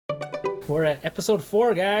We're at episode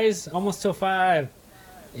 4, guys. Almost till 5.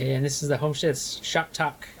 And this is the Homestead Shop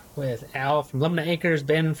Talk with Al from Lumina Acres,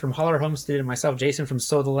 Ben from Holler Homestead, and myself, Jason from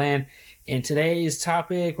Sow the Land. And today's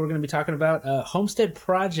topic, we're going to be talking about homestead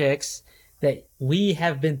projects that we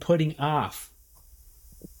have been putting off.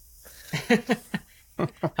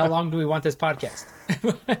 How long do we want this podcast?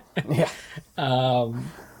 Yeah.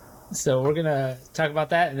 So we're going to talk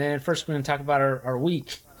about that. And then first we're going to talk about our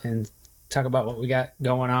week and talk about what we got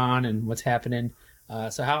going on and what's happening.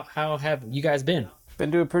 So how have you guys been?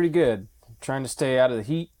 Been doing pretty good. Trying to stay out of the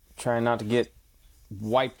heat. Trying not to get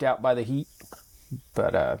wiped out by the heat.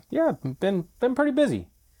 But yeah, been pretty busy.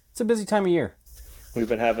 It's a busy time of year. We've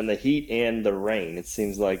been having the heat and the rain. It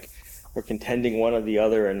seems like we're contending one or the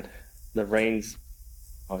other, and the rain's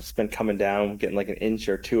it's been coming down, getting like an inch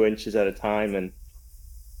or 2 inches at a time, and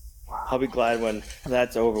I'll be glad when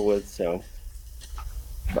that's over with. So,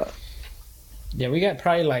 but Yeah, we got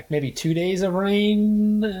probably like maybe 2 days of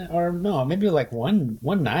rain, or no, maybe like one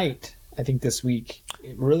night. I think this week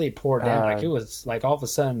it really poured down. Like it was like all of a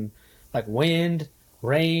sudden, like wind,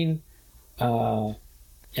 rain, and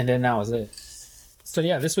then that was it. So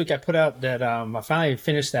yeah, this week I put out that I finally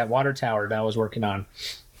finished that water tower that I was working on.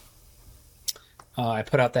 I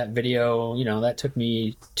put out that video. That took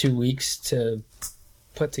me 2 weeks to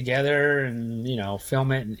put together and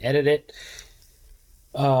film it and edit it.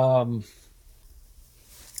 I'm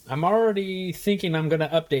already thinking I'm going to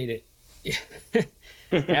update it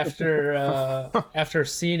after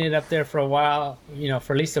seeing it up there for a while,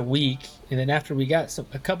 for at least a week. And then after we got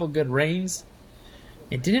a couple good rains,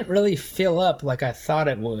 it didn't really fill up like I thought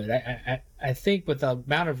it would. I think with the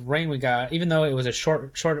amount of rain we got, even though it was a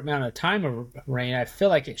short amount of time of rain, I feel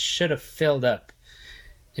like it should have filled up.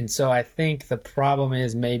 And so I think the problem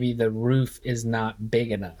is maybe the roof is not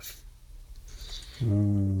big enough.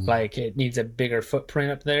 Like it needs a bigger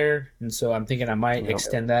footprint up there, and so I'm thinking I might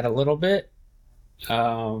extend that a little bit.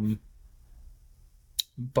 But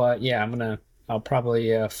yeah, I'll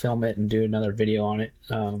probably film it and do another video on it,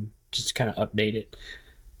 just kind of update it.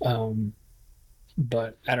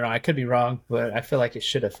 But I don't know, I could be wrong, but I feel like it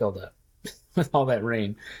should have filled up with all that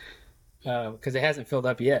rain, because it hasn't filled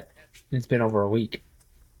up yet. It's been over a week.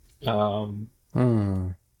 So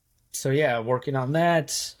yeah, working on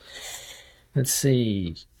that. Let's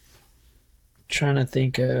see. Trying to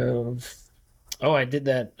think of. Oh, I did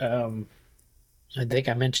that. I think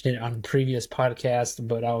I mentioned it on a previous podcast,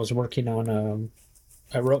 but I was working on.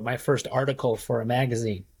 I wrote my first article for a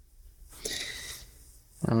magazine.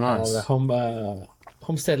 Oh, nice. The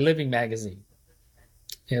Homestead Living magazine.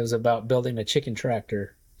 It was about building a chicken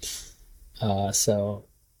tractor. So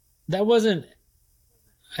that wasn't.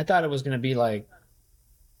 I thought it was going to be like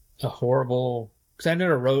a horrible. Because I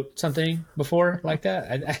never wrote something before like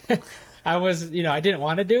that. I was, I didn't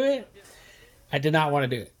want to do it. I did not want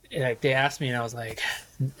to do it. Like they asked me, and I was like,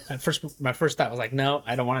 my first thought was like, no,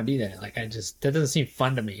 I don't want to do that. Like that doesn't seem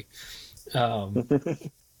fun to me.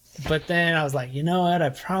 But then I was like, you know what? I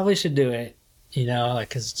probably should do it.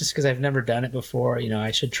 Because I've never done it before.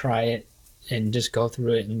 I should try it and just go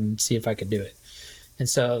through it and see if I could do it. And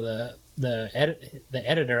so the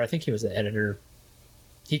editor, I think he was the editor.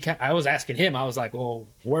 I was asking him, I was like, well,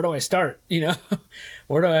 where do I start?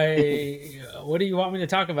 What do you want me to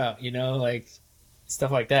talk about? Like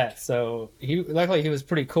stuff like that. So luckily he was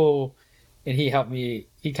pretty cool, and he helped me.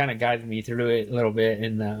 He kind of guided me through it a little bit,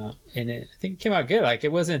 and I think it came out good. Like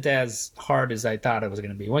it wasn't as hard as I thought it was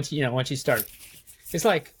going to be. Once you start, it's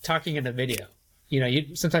like talking in a video.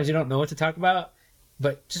 Sometimes you don't know what to talk about,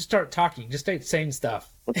 but just start talking. Just start saying stuff.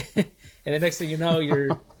 And the next thing you know,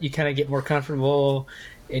 you kind of get more comfortable,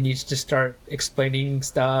 and you just start explaining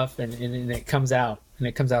stuff, and it comes out, and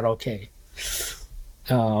it comes out okay.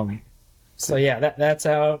 So yeah, that's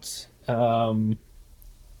out.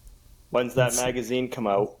 when's that magazine come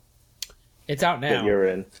out? It's out now. That you're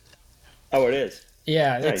in. Oh, it is.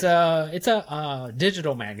 Yeah, Nice. it's a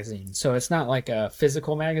digital magazine, so it's not like a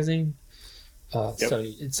physical magazine. Yep. So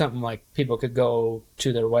it's something like people could go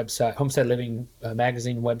to their website, Homestead Living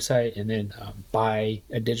magazine website, and then buy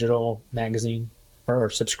a digital magazine or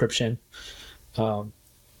subscription. So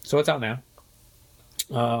it's out now.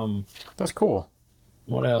 That's cool.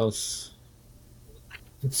 What else?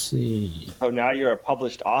 Let's see. So now you're a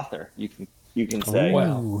published author. You can say.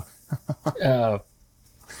 Well,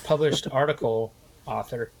 published article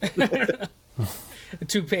author. A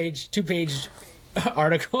two-page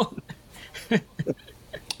article. I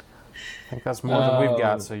think that's more than we've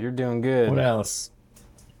got, so you're doing good. What else?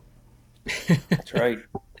 That's right.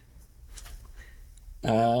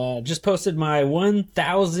 Just posted my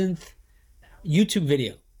 1,000th YouTube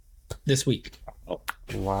video this week. Oh,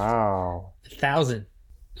 Wow. 1,000.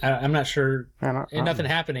 I'm not sure. Man, And nothing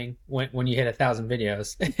happening when you hit 1,000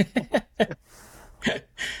 videos.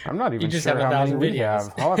 I'm not You even just sure have how many 1,000 we videos.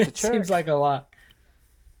 have. I'll have to It check. seems like a lot.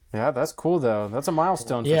 Yeah, that's cool though. That's a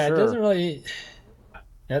milestone Yeah, for it sure. doesn't really.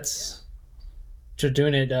 That's just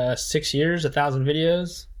doing it 6 years, 1,000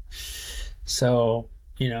 videos. So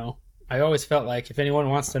I always felt like if anyone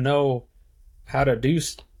wants to know how to do,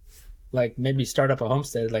 like maybe start up a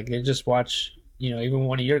homestead, like they just watch, even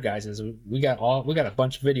one of your guys's. We got a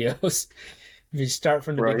bunch of videos. If you start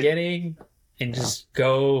from the Right. beginning and just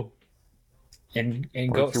go and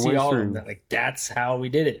go Work your see way all of through. them, like that's how we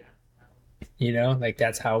did it. Like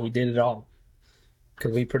that's how we did it all.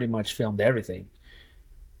 Because we pretty much filmed everything.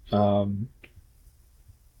 What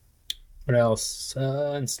else?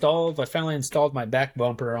 I finally installed my back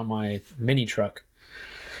bumper on my mini truck.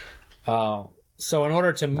 So in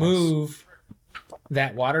order to move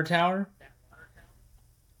that water tower,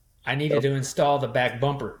 I needed to install the back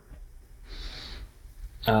bumper.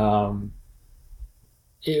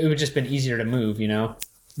 It would just been easier to move,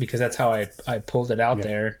 because that's how I pulled it out Yeah.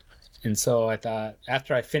 there. And so I thought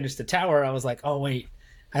after I finished the tower, I was like, oh wait,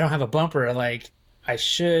 I don't have a bumper. Like I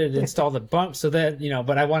should install the bump so that,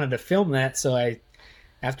 but I wanted to film that. So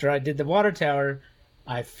after I did the water tower,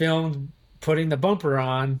 I filmed putting the bumper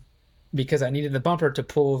on because I needed the bumper to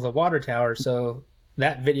pull the water tower. So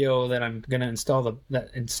that video that I'm going to install, that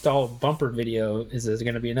install bumper video is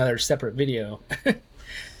going to be another separate video.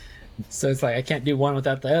 So it's like I can't do one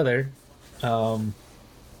without the other.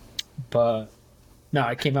 But no,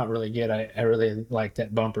 it came out really good. I really like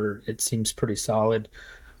that bumper. It seems pretty solid.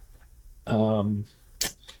 What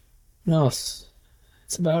else?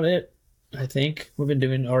 That's about it. I think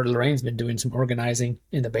Lorraine's been doing some organizing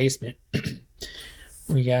in the basement.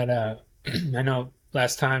 We got I know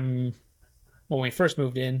last time when we first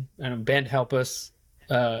moved in, Ben helped us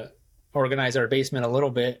organize our basement a little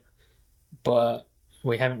bit, but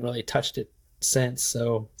we haven't really touched it since.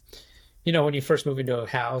 So, when you first move into a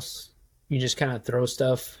house, you just kind of throw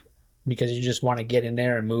stuff because you just want to get in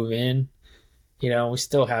there and move in. We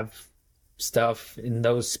still have stuff in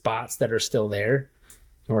those spots that are still there.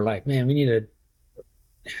 And we're like, man,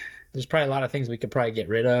 there's probably a lot of things we could probably get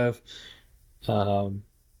rid of and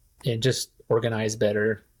just organize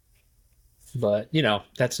better. But,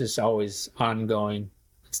 that's just always ongoing.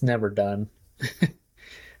 It's never done.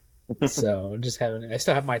 So I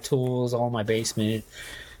still have my tools all in my basement.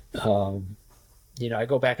 I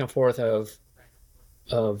go back and forth of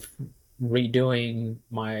redoing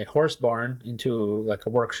my horse barn into like a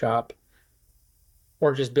workshop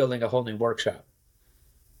or just building a whole new workshop.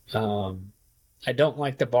 I don't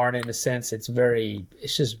like the barn in a sense. It's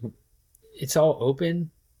all open,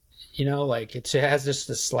 like it has just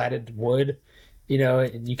a slatted wood,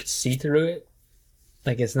 and you can see through it.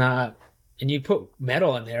 Like it's not, and you put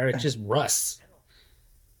metal in there, it just rusts,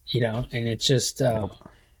 and it's just,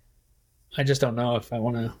 I just don't know if I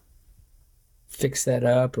want to fix that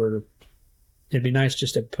up, or it'd be nice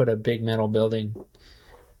just to put a big metal building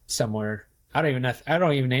somewhere. I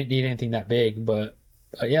don't even need anything that big, but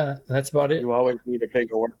yeah, that's about it. You always need a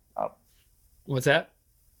bigger workshop. What's that?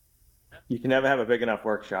 You can never have a big enough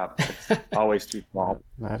workshop. It's always too small.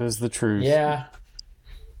 That is the truth. Yeah.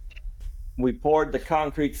 We poured the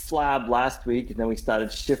concrete slab last week, and then we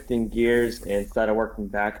started shifting gears and started working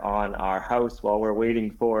back on our house while we're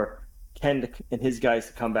waiting for Ken and his guys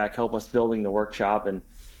to come back, help us building the workshop. And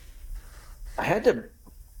I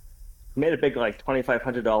made a big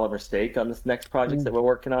 $2,500 mistake on this next project that we're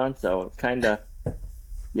working on. So it's kind of,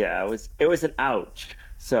 yeah, it was an ouch.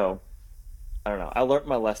 So I don't know. I learned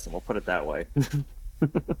my lesson. We'll put it that way.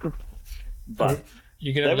 But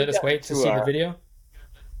You gonna then we let us got wait to to see the our- video?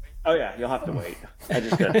 oh yeah, you'll have to wait. I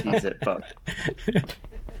just gotta tease it, but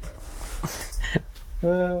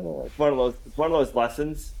it's one of those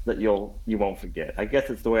lessons that you won't forget. I guess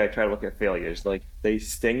it's the way I try to look at failures. Like they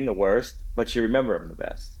sting the worst, but you remember them the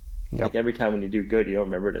best. Yep. Like every time when you do good, you don't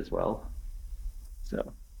remember it as well.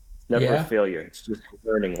 So it's never Yeah. a failure. It's just a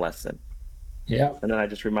learning lesson. Yeah. And then I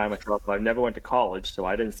just remind myself I never went to college, so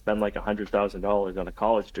I didn't spend $100,000 on a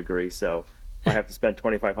college degree. So if I have to spend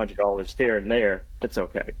 $2,500 here and there, it's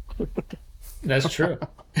okay. That's true.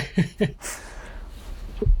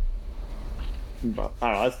 But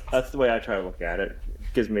I don't know. That's the way I try to look at it.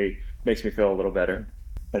 It makes me feel a little better.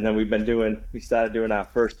 And then we started doing our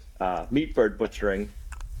first meat bird butchering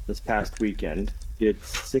this past weekend. Did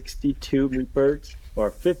 62 meat birds or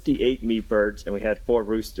 58 meat birds, and we had 4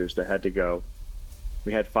 roosters that had to go.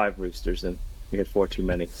 We had 5 roosters, and we had 4 too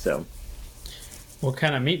many. So What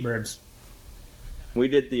kind of meat birds? we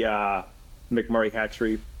did the McMurray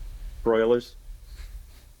hatchery broilers.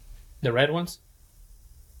 The red ones?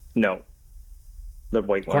 No, the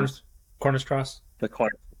white Cornish, ones. Cornish cross? The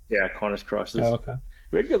corn, yeah, Cornish crosses. Oh, okay.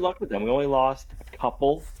 We had good luck with them. We only lost a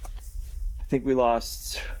couple. I think we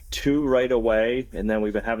lost two right away, and then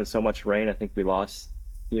we've been having so much rain. I think we lost,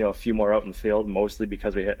 a few more out in the field, mostly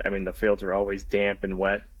because the fields are always damp and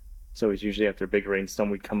wet. So it was usually after a big rainstorm,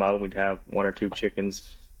 we'd come out and we'd have one or two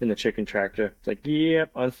chickens in the chicken tractor. It's like, yep,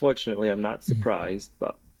 unfortunately, I'm not surprised,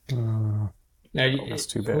 but Now, That's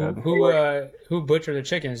too bad. Who butchered the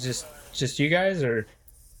chickens? Just you guys, or?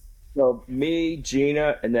 so me,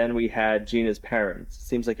 Gina, and then we had Gina's parents. It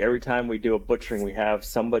seems like every time we do a butchering, we have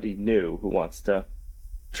somebody new who wants to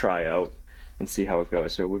try out and see how it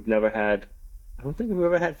goes. So I don't think we've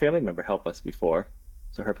ever had family member help us before.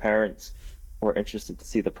 So her parents were interested to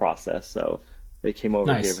see the process, so they came over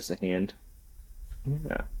and Nice. gave us a hand.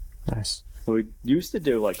 Yeah. Nice. So we used to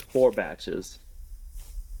do like 4 batches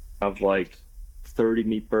of like 30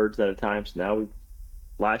 meat birds at a time. So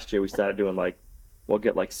last year we started doing we'll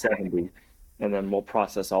get like 70, and then we'll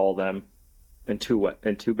process all of them in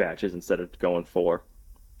two batches instead of going 4.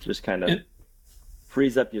 Just kind of And-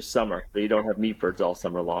 frees up your summer, so you don't have meat birds all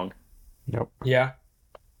summer long. Yep. Yeah.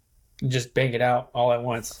 Just bang it out all at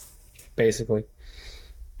once, basically.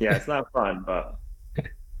 Yeah, it's not fun, but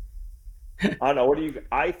I don't know.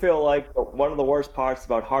 I feel like one of the worst parts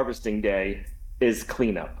about harvesting day is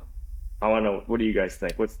cleanup. I want to know, what do you guys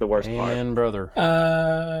think? What's the worst part? And brother,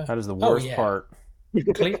 Uh, that is the worst yeah. part.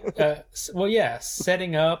 clean, well, yeah,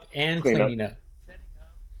 setting up and Clean up. cleaning up.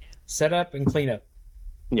 Set up and clean up.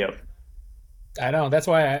 Yep. I know. That's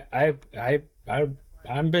why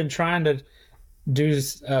I've been trying to do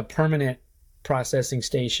a permanent processing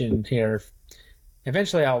station here.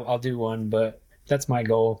 Eventually, I'll do one, but that's my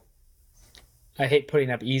goal. I hate putting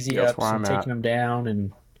up easy That's ups where and I'm at. taking them down,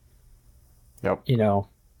 and Yep.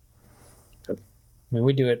 I mean,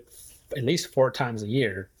 we do it at least 4 times a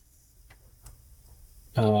year.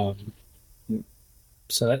 So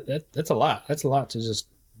that's a lot. That's a lot to just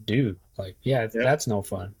do. Like, yeah, Yeah. that's no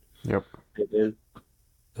fun. Yep. It is.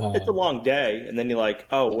 It's a Um, long day, and then you're like,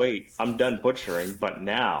 oh, wait, I'm done butchering, but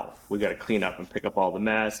now we got to clean up and pick up all the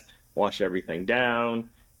mess, wash everything down,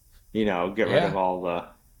 get rid Yeah. of all the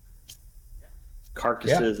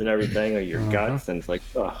carcasses and everything, or your guts, and it's like,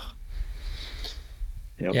 ugh.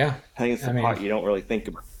 yeah, I think it's the I mean- part you don't really think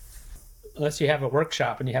about. unless you have a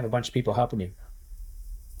workshop and you have a bunch of people helping you.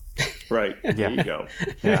 Right. There you go.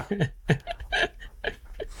 Yeah.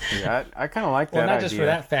 Yeah. I kind of like Well, that not just for idea.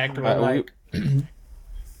 that fact, but like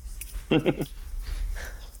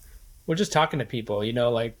we're just talking to people,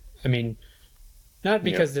 like, I mean, not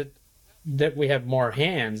because that we have more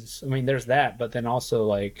hands. I mean, there's that, but then also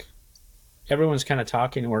like everyone's kind of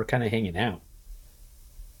talking and we're kind of hanging out,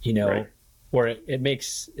 Right. where it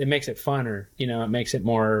makes it funner, it makes it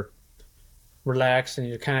more relaxed, and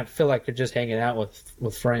you kind of feel like you're just hanging out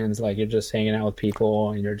with friends, like you're just hanging out with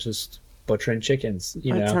people and you're just butchering chickens,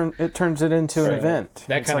 It turns it into an Right. event.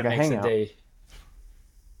 that It's kind like of a makes hangout. the day.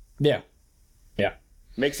 Yeah,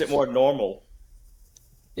 Makes it more normal.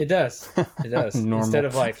 it does. It does. Normal. Instead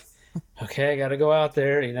of like, okay, I got to go out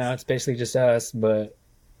there. It's basically just us, but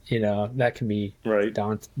that can be Right.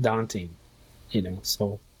 daunting.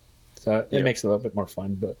 So it Yeah. makes it a little bit more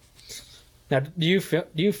fun. But now, do you film?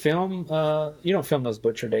 You don't film those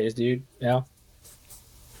butcher days, do you? Yeah.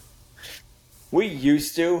 We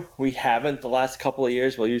used to. We haven't the last couple of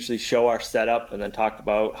years. We'll usually show our setup and then talk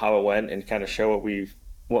about how it went and kind of show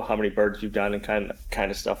how many birds we've done and kind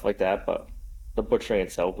of stuff like that. But the butchering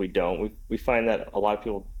itself, we don't. We find that a lot of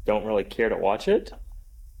people don't really care to watch it,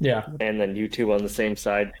 Yeah. and then YouTube on the same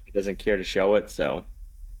side doesn't care to show it. So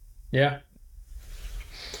Yeah.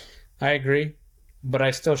 I agree, but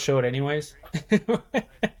I still show it anyways.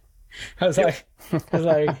 I was like,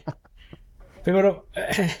 people don't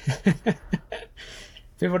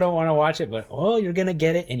people don't want to watch it, but you're gonna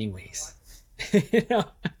get it anyways.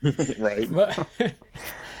 right. But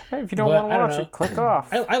Hey, if you don't But want I to don't watch know. it, click off.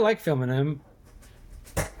 I like filming them.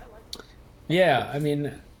 Yeah, I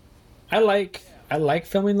mean, I like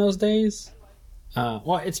filming those days.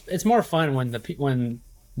 Well, it's more fun when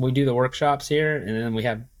we do the workshops here, and then we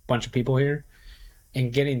have a bunch of people here,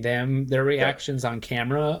 and getting their reactions on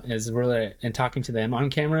camera is really, and talking to them on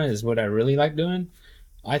camera is what I really like doing.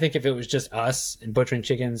 I think if it was just us and butchering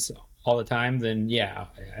chickens all the time, then yeah,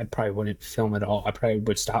 I probably wouldn't film at all. I probably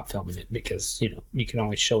would stop filming it because you can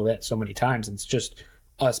only show that so many times. It's just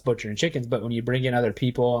us butchering chickens. But when you bring in other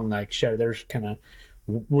people and like share their kind of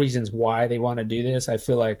reasons why they want to do this, I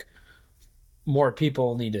feel like more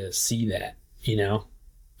people need to see that. I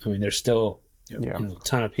mean, there's still Yeah. a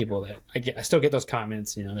ton of people that I still get those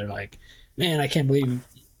comments. They're like, "Man, I can't believe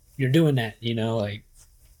you're doing that, like,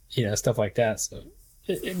 stuff like that. So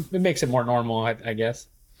it makes it more normal, I guess.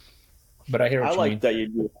 But I hear what I you like mean. that you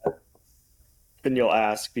do that. And you'll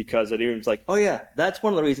ask because it even's like, oh yeah, that's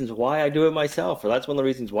one of the reasons why I do it myself, or that's one of the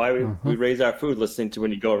reasons why we raise our food. Listening to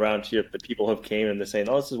when you go around to the people who have came and they're saying,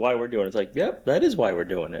 oh, this is why we're doing it. It's like, yep, that is why we're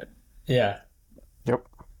doing it. Yeah, Yep.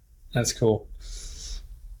 that's cool.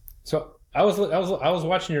 So I was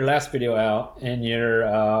watching your last video out, and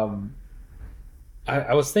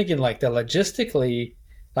I was thinking like the logistically,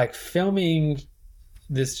 like filming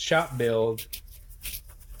this shop build,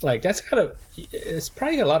 like it's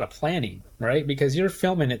probably a lot of planning, right? Because you're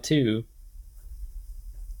filming it too.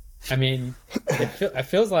 I mean, it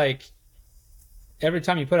feels like every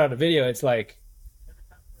time you put out a video, it's like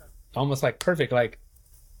almost like perfect. Like,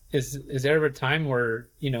 is there ever a time where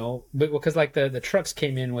because like the trucks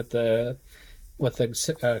came in with the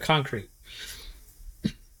concrete.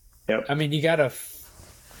 Yep. I mean, you gotta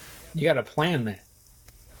plan that,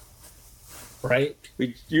 right?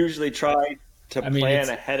 We usually try to plan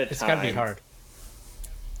ahead of time. It's gotta be hard.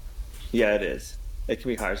 Yeah, it is. It can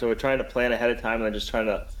be hard. So we're trying to plan ahead of time and then just trying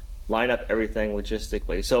to line up everything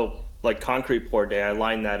logistically. So like concrete pour day, I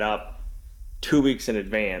lined that up 2 weeks in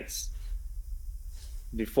advance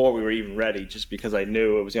before we were even ready, just because I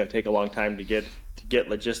knew it was going to take a long time to get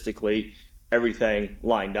logistically everything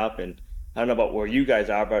lined up. And I don't know about where you guys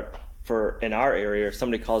are, but in our area, if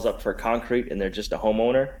somebody calls up for concrete and they're just a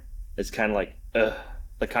homeowner, it's kind of like, ugh.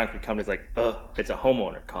 The concrete company's like, ugh, it's a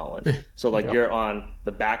homeowner calling. So like Yep. you're on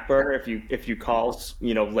the back burner if you call,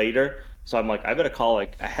 later. So I'm like, I better call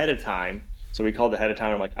like ahead of time. So we called ahead of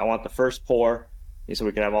time. I'm like, I want the first pour, so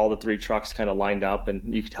we can have all the 3 trucks kind of lined up,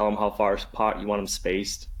 and you can tell them how far apart you want them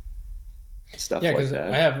spaced, stuff Yeah, like because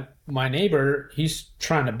that. I have my neighbor. He's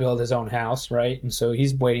trying to build his own house, right? And so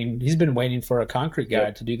he's waiting. He's been waiting for a concrete guy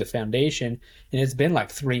Yep. to do the foundation, and it's been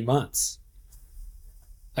like 3 months.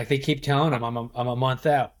 Like they keep telling him, I'm a month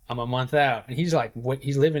out. I'm a month out, and he's like,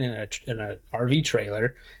 he's living in a RV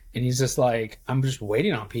trailer, and he's just like, I'm just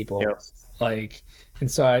waiting on people. Yep. Like, and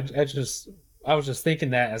so I was just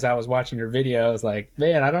thinking that as I was watching your video, I was like,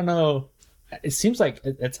 man, I don't know. It seems like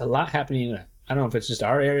it's a lot happening. I don't know if it's just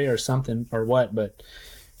our area or something or what, but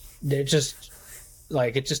it just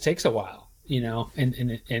takes a while, and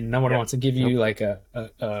no one Yep. wants to give you like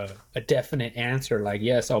a definite answer. Like,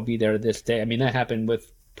 yes, I'll be there this day. I mean, that happened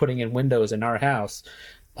with putting in windows in our house.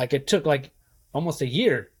 Like it took like almost a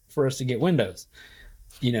year for us to get windows,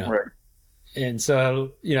 Right. and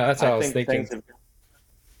so, that's what I was thinking.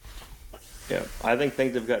 I think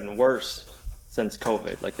things have gotten worse since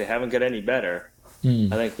COVID. Like they haven't got any better.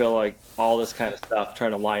 I feel like all this kind of stuff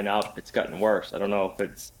trying to line up, it's gotten worse. I don't know if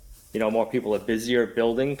it's, more people are busier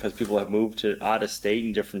building because people have moved to out of state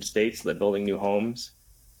in different states. So they're building new homes.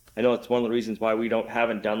 I know it's one of the reasons why we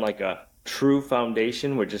haven't done like a true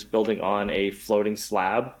foundation. We're just building on a floating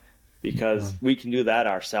slab because we can do that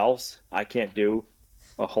ourselves. I can't do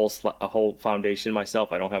a whole foundation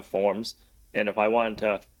myself. I don't have forms. And if I wanted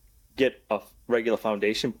to get a regular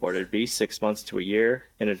foundation poured, it'd be 6 months to a year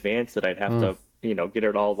in advance that I'd have to, get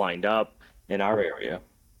it all lined up in our area.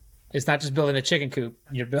 It's not just building a chicken coop.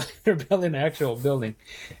 You're building an actual building.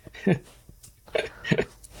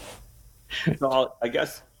 So I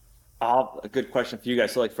guess I'll have a good question for you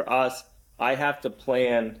guys. So like for us, I have to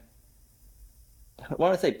plan. I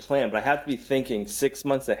want to say plan, but I have to be thinking 6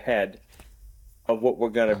 months ahead of what we're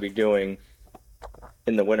going to be doing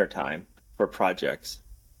in the wintertime for projects.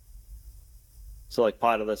 So like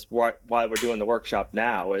part of this, why we're doing the workshop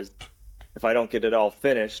now is if I don't get it all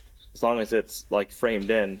finished, as long as it's like framed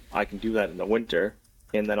in, I can do that in the winter,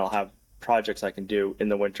 and then I'll have projects I can do in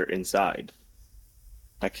the winter inside.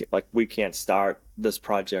 We can't start this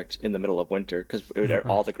project in the middle of winter because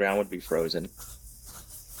all the ground would be frozen.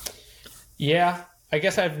 Yeah, I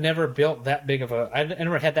guess I've never built that big of I've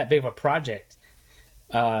never had that big of a project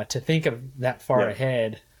to think of that far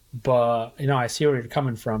ahead. But I see where you're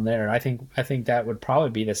coming from there. I think that would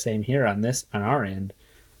probably be the same here on our end.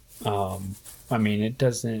 I mean, it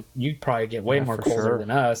doesn't. You'd probably get way more for colder sure.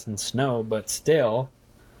 than us and snow, but still,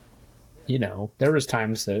 there was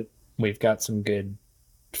times that we've got some good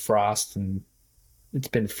frost and it's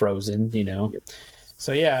been frozen.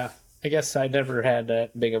 So yeah, I guess I never had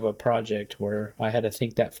that big of a project where I had to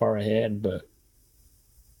think that far ahead. But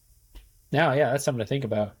now, yeah, that's something to think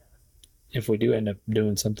about if we do end up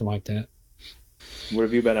doing something like that. What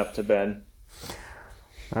have you been up to, Ben?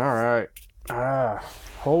 All right.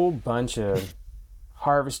 Whole bunch of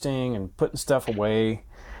harvesting and putting stuff away.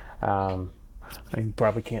 You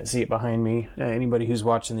probably can't see it behind me. Anybody who's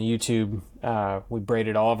watching the YouTube, we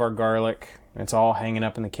braided all of our garlic. It's all hanging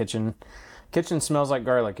up in the kitchen kitchen smells like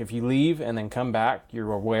garlic. If you leave and then come back,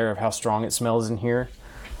 you're aware of how strong it smells in here.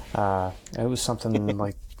 It was something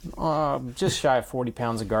like just shy of 40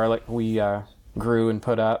 pounds of garlic we grew and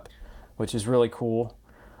put up, which is really cool.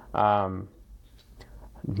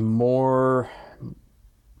 More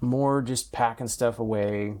just packing stuff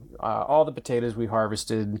away. All the potatoes we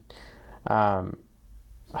harvested.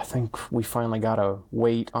 I think we finally got a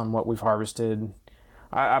weight on what we've harvested.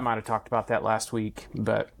 I might have talked about that last week,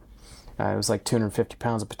 but it was like 250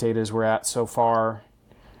 pounds of potatoes we're at so far.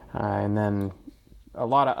 And then a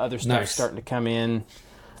lot of other stuff starting to come in.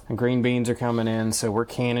 And green beans are coming in, so we're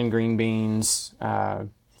canning green beans.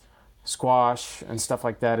 Squash and stuff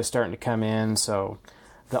like that is starting to come in. So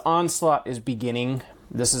the onslaught is beginning.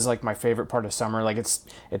 This is like my favorite part of summer. Like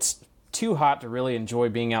it's too hot to really enjoy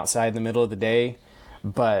being outside in the middle of the day,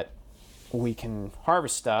 but we can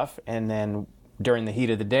harvest stuff, and then during the heat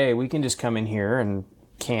of the day, we can just come in here and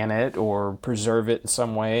can it or preserve it in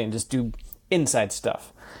some way and just do inside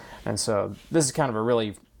stuff. And so this is kind of a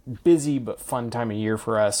really busy but fun time of year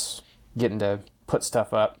for us, getting to put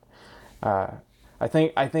stuff up. I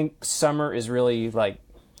think summer is really like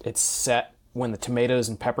it's set when the tomatoes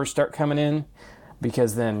and peppers start coming in,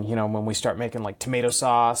 because then, you know, when we start making like tomato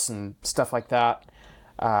sauce and stuff like that,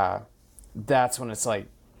 that's when it's like,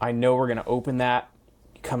 I know we're going to open that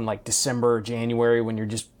come like December or January when you're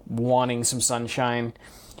just wanting some sunshine.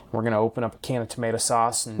 We're going to open up a can of tomato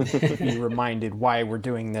sauce and be reminded why we're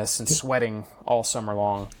doing this and sweating all summer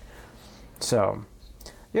long. So,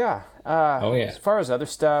 yeah. As far as other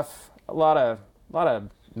stuff, a lot of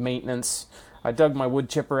maintenance. I dug my wood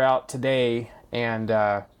chipper out today, and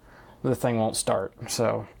the thing won't start.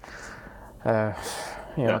 So,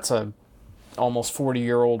 it's a almost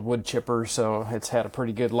 40-year-old wood chipper, so it's had a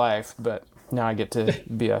pretty good life. But now I get to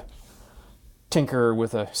be a tinkerer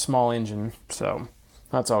with a small engine, so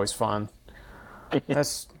that's always fun.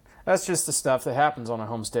 That's just the stuff that happens on a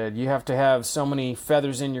homestead. You have to have so many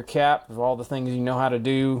feathers in your cap of all the things you know how to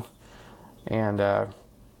do, and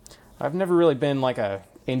I've never really been like a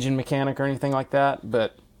engine mechanic or anything like that,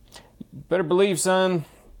 but better believe, son,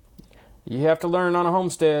 you have to learn on a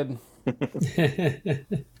homestead.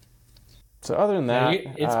 So other than that,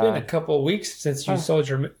 it's been a couple of weeks since you sold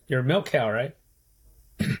your milk cow, right?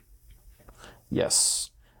 Yes.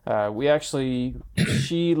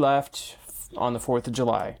 She left on the 4th of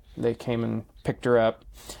July. They came and picked her up,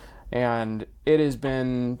 and it has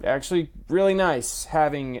been actually really nice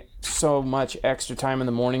having so much extra time in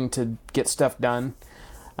the morning to get stuff done.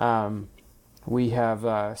 We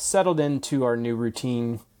have settled into our new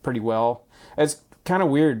routine pretty well. It's kind of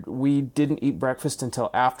weird. We didn't eat breakfast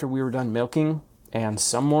until after we were done milking, and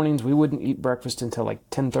some mornings we wouldn't eat breakfast until like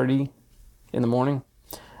 10:30 in the morning.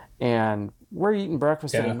 And we're eating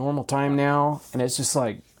breakfast at a normal time now, and it's just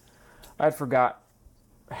like I forgot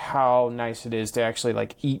how nice it is to actually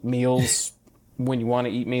like eat meals when you want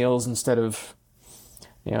to eat meals instead of,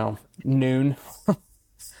 noon.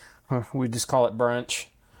 We just call it brunch.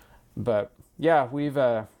 But yeah,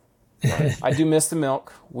 I do miss the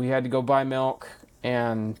milk. We had to go buy milk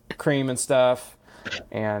and cream and stuff,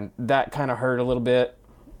 and that kind of hurt a little bit.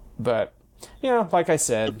 But, like I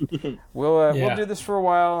said, we'll do this for a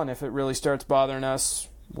while, and if it really starts bothering us,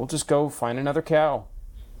 we'll just go find another cow.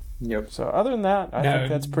 Yep. So other than that, I think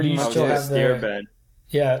that's pretty much it. it. Steer bed.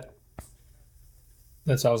 Yeah.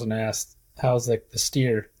 That's what I was going to ask. How's the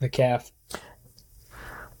steer, the calf?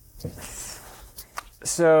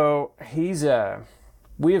 So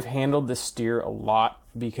we have handled this steer a lot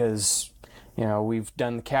because, we've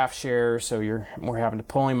done the calf share, so we're having to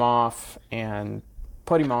pull him off and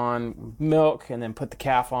put him on milk and then put the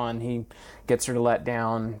calf on. He gets her to let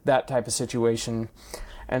down, that type of situation.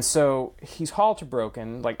 And so he's halter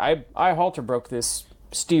broken. Like I halter broke this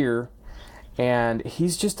steer, and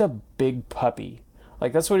he's just a big puppy.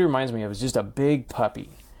 Like that's what he reminds me of, is just a big puppy.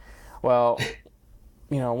 Well,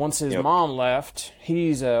 once his mom left,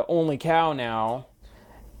 he's a only cow now,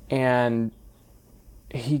 and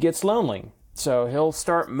he gets lonely. So he'll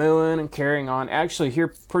start mooing and carrying on. Actually,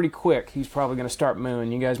 here pretty quick, he's probably going to start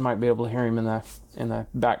mooing. You guys might be able to hear him in the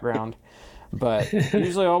background. But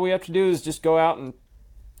usually all we have to do is just go out and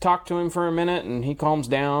talk to him for a minute, and he calms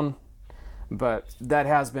down. But that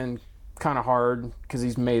has been kind of hard because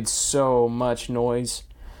he's made so much noise.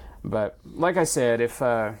 But like I said, if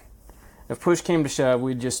push came to shove,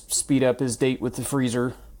 we'd just speed up his date with the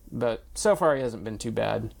freezer. But so far, he hasn't been too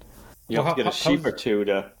bad. You have to get a sheep or two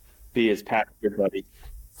to be his pasture buddy.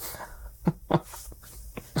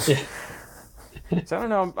 So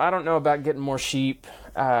I don't know about getting more sheep.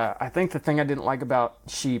 I think the thing I didn't like about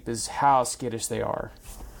sheep is how skittish they are.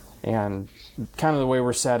 And kind of the way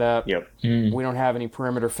we're set up, Yep. we don't have any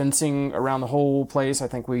perimeter fencing around the whole place. I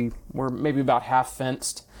think we're maybe about half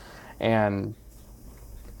fenced. And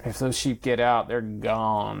if those sheep get out, they're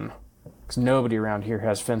gone. Because nobody around here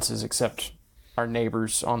has fences except our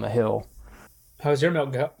neighbors on the hill. How's your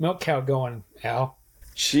milk cow going, Al?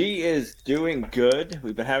 She is doing good.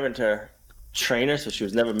 We've been having to train her, so she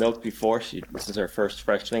was never milked before. This is her first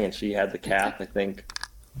freshening, and she had the calf, I think,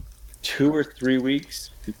 2 or 3 weeks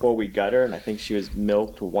before we got her, and I think she was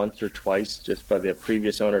milked once or twice just by the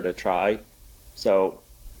previous owner to try. So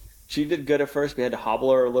she did good at first. We had to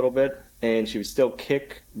hobble her a little bit, and she would still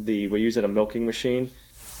kick we're using a milking machine.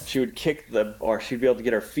 She would kick or she'd be able to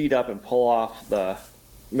get her feet up and pull off the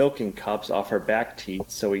milking cups off her back teeth.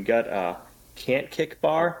 So we got a can't kick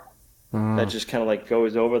bar that just kind of like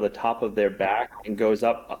goes over the top of their back and goes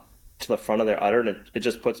up to the front of their udder, and it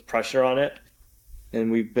just puts pressure on it.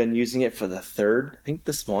 And we've been using it for I think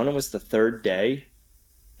this morning was the 3rd day,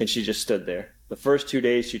 and she just stood there. The first 2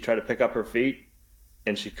 days she tried to pick up her feet,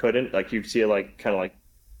 and she couldn't. Like you'd see her like kind of like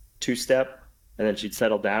 2-step, and then she'd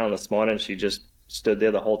settle down. And this morning she just stood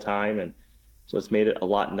there the whole time, and so it's made it a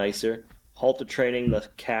lot nicer. Halter training the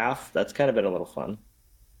calf, that's kind of been a little fun.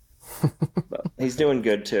 But he's doing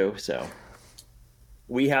good too, so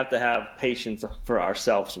we have to have patience for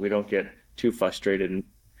ourselves so we don't get too frustrated and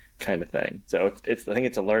kind of thing. So I think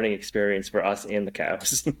it's a learning experience for us and the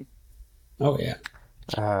calves. Oh, yeah.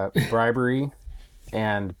 Bribery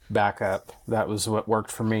and backup. That was what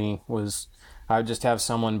worked for me. Was I would just have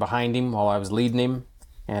someone behind him while I was leading him,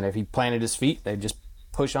 and if he planted his feet, they'd just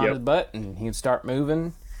push on his butt and he'd start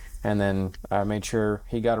moving. And then I made sure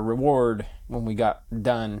he got a reward when we got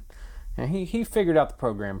done. And he figured out the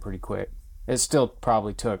program pretty quick. It still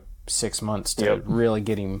probably took 6 months to really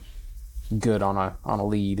get him good on a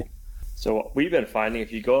lead. So we've been finding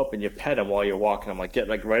if you go up and you pet him while you're walking him, like get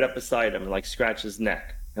like right up beside him and like scratch his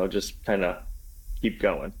neck, he'll just kind of keep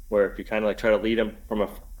going. Where if you kind of like try to lead him from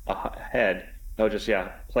a head, he'll just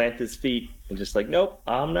plant his feet and just like, nope,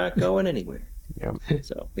 I'm not going anywhere. Yep.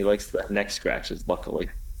 So he likes the neck scratches, luckily.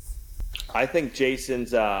 I think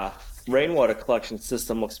Jason's rainwater collection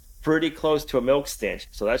system looks pretty close to a milk stanchion,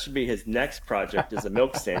 so that should be his next project is a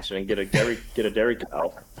milk stanchion and get a dairy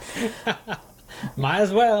cow. Might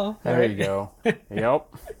as well. There you go. Yep.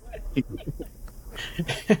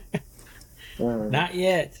 Not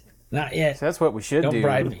yet. So that's what we should do. Don't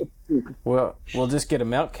bribe me. We'll just get a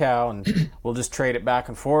milk cow and we'll just trade it back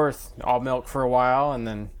and forth. I'll milk for a while and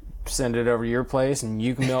then send it over to your place, and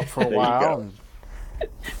you can milk for a while. And...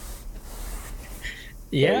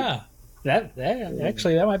 Yeah, that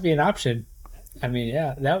actually that might be an option. I mean,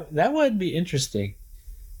 yeah, that would be interesting.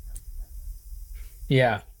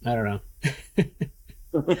 Yeah, I don't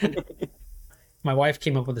know. My wife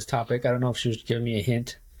came up with this topic. I don't know if she was giving me a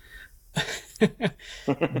hint,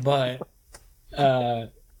 but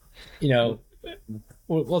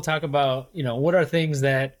we'll talk about what are things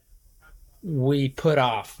that we put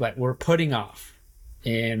off, like we're putting off.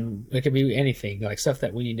 And it could be anything, like stuff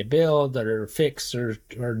that we need to build or fix or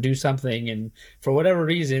do something. And for whatever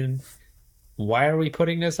reason, why are we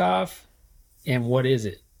putting this off? And what is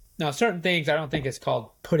it? Now, certain things I don't think it's called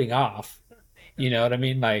putting off. You know what I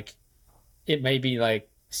mean? Like, it may be like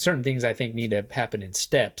certain things I think need to happen in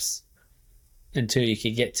steps until you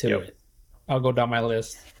can get to it. I'll go down my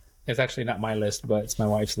list. It's actually not my list, but it's my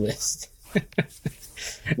wife's list.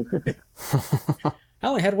 I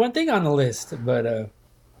only had one thing on the list, but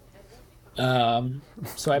so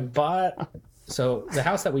the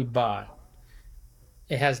house that we bought,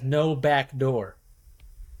 it has no back door.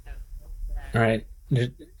 All right,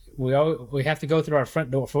 we have to go through our front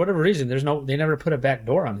door for whatever reason. They never put a back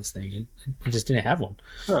door on this thing. We just didn't have one.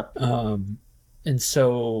 Huh. And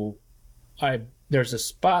so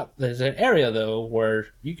there's an area though where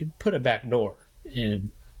you could put a back door, and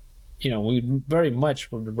we very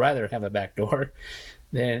much would rather have a back door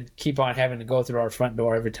than keep on having to go through our front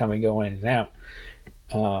door every time we go in and out.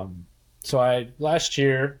 So a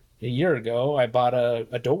year ago, I bought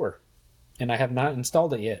a door, and I have not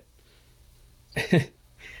installed it yet.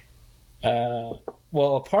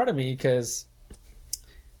 Well, a part of me, because,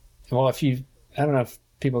 I don't know if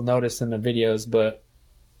people notice in the videos, but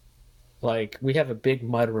like we have a big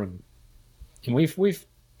mud room, and we've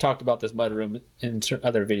talked about this mud room in certain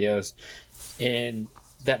other videos, and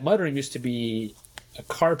that mud room used to be a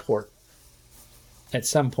carport at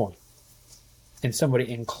some point, and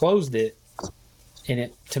somebody enclosed it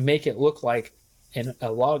to make it look like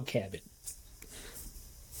a log cabin.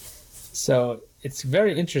 So it's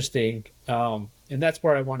very interesting, and that's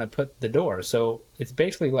where I want to put the door. So it's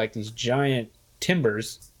basically like these giant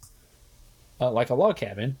timbers, like a log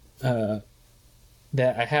cabin, that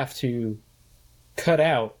I have to cut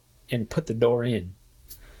out and put the door in.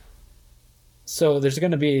 So there's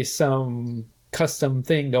going to be some custom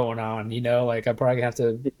thing going on, like I probably have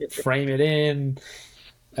to frame it in.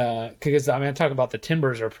 Because I'm talking about the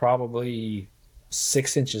timbers are probably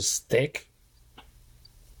 6 inches thick.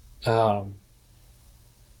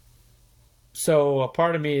 So a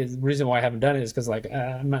part of me is the reason why I haven't done it is because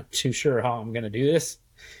I'm not too sure how I'm going to do this.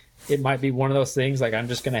 It might be one of those things like I'm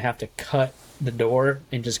just going to have to cut the door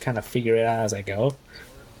and just kind of figure it out as I go.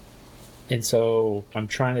 And so I'm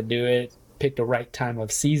trying to do it, pick the right time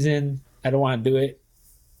of season. I don't want to do it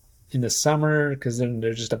in the summer because then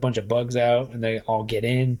there's just a bunch of bugs out and they all get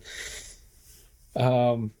in.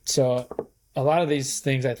 So a lot of these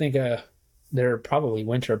things, I think they're probably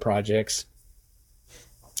winter projects.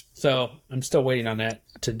 So I'm still waiting on that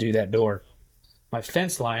to do that door. My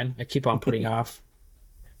fence line, I keep on putting off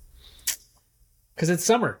because it's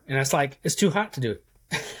summer and it's too hot to do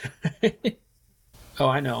it. Oh,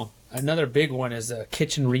 I know. Another big one is a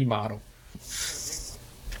kitchen remodel.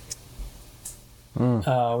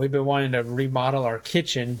 We've been wanting to remodel our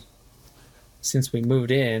kitchen since we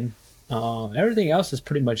moved in. Everything else is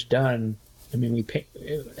pretty much done. I mean,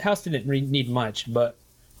 the house didn't need much, but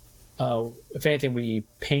if anything, we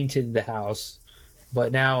painted the house.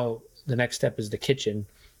 But now the next step is the kitchen,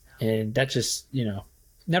 and that just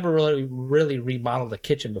never really remodeled the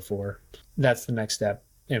kitchen before. That's the next step,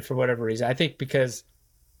 and for whatever reason, I think because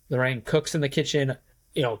Lorraine cooks in the kitchen,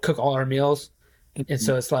 cook all our meals. And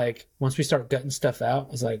so it's like, once we start gutting stuff out,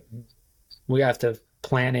 it's like, we have to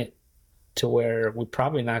plan it to where we're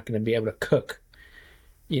probably not going to be able to cook,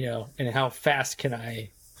 and how fast can I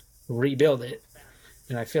rebuild it?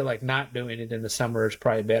 And I feel like not doing it in the summer is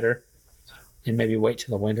probably better and maybe wait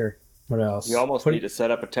till the winter. What else? You almost need to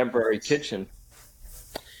set up a temporary kitchen.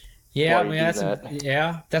 Yeah, I mean,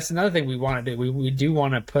 that's another thing we want to do. We do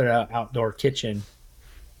want to put an outdoor kitchen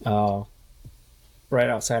right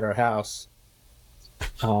outside our house.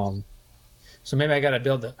 So maybe I got to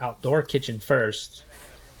build the outdoor kitchen first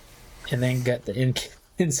and then get the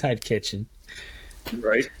inside kitchen.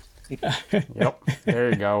 Right. Yep. There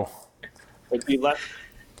you go. It'd be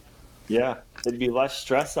less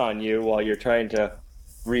stress on you while you're trying to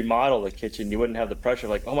remodel the kitchen. You wouldn't have the pressure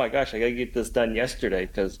like, oh my gosh, I got to get this done yesterday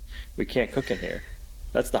because we can't cook in here.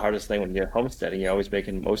 That's the hardest thing when you're homesteading. You're always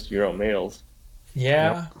making most of your own meals.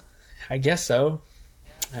 Yeah, Yep. I guess so.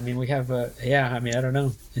 I mean, we have I don't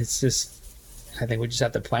know. It's just, I think we just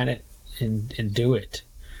have to plan it and do it.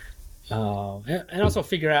 And also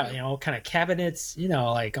figure out, kind of cabinets,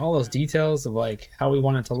 like all those details of like how we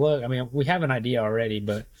want it to look. I mean, we have an idea already,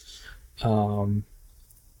 but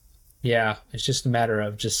it's just a matter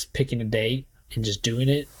of just picking a date and just doing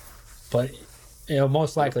it. But it'll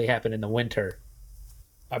most likely happen in the winter.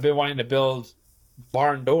 I've been wanting to build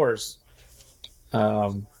barn doors.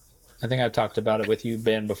 I think I've talked about it with you,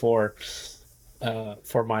 Ben, before,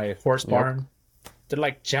 for my horse barn. Yep. They're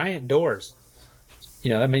like giant doors.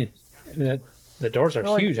 I mean, the doors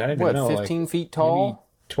are huge. I didn't even know. 15 feet tall? Maybe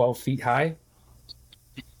 12 feet high?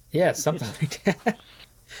 Yeah, something like that.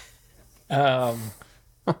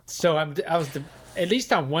 So I was at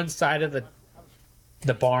least on one side of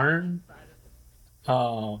the barn,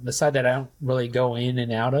 the side that I don't really go in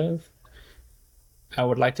and out of. I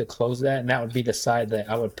would like to close that, and that would be the side that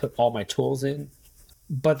I would put all my tools in.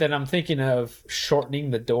 But then I'm thinking of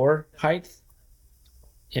shortening the door height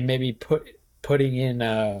and maybe putting in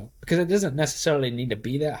because it doesn't necessarily need to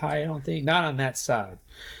be that high, I don't think. Not on that side.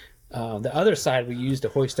 The other side we use to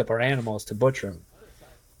hoist up our animals to butcher them.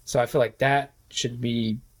 So I feel like that should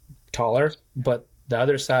be taller. But the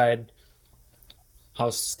other side, I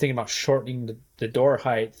was thinking about shortening the door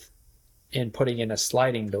height and putting in a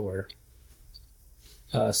sliding door.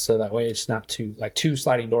 So that way it's not two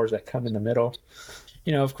sliding doors that come in the middle.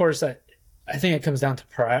 Of course, I think it comes down to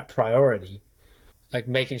priority, like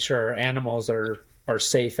making sure our animals are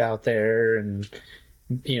safe out there, and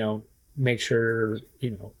make sure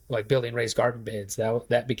like building raised garden beds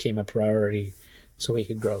that became a priority, so we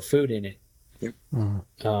could grow food in it. Yep.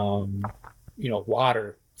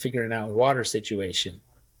 Water, figuring out water situation.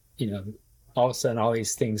 All of a sudden all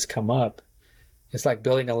these things come up. It's like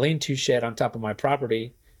building a lean-to shed on top of my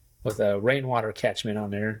property with a rainwater catchment on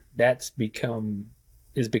there.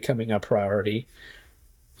 Is becoming a priority.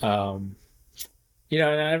 And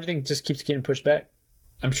everything just keeps getting pushed back.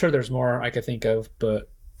 I'm sure there's more I could think of, but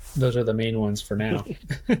those are the main ones for now.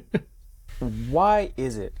 Why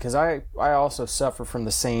is it? Because I also suffer from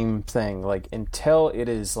the same thing. Like, until it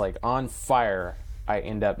is like on fire, I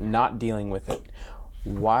end up not dealing with it.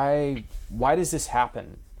 Why does this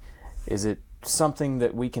happen? Is it something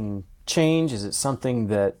that we can change? Is it something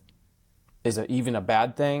that is even a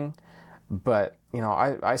bad thing? But,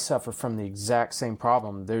 I suffer from the exact same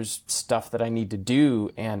problem. There's stuff that I need to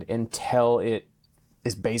do, and until it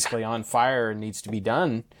is basically on fire and needs to be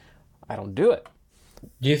done, I don't do it.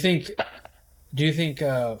 Do you think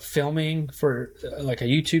filming for like a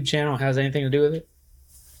YouTube channel has anything to do with it?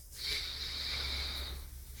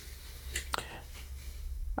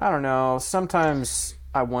 I don't know. Sometimes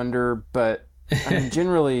I wonder, but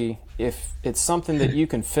generally, if it's something that you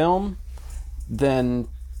can film, then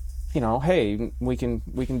hey, we can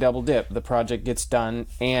double dip. The project gets done,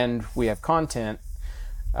 and we have content.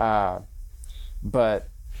 But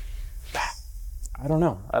I don't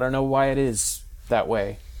know. I don't know why it is that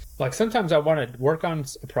way. Like sometimes I want to work on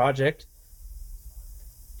a project,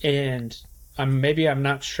 and I'm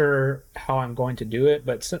not sure how I'm going to do it,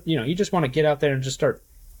 but you just want to get out there and just start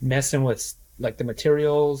messing with like the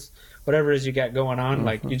materials, whatever it is you got going on. Mm-hmm.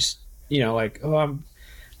 Like you just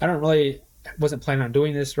wasn't planning on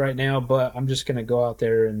doing this right now, but I'm just gonna go out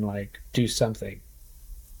there and like do something.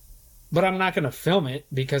 But I'm not gonna film it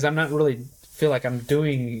because I'm not really feel like I'm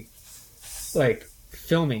doing like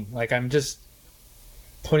filming. Like I'm just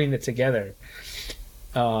putting it together.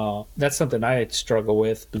 That's something I struggle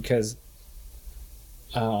with because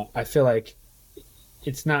I feel like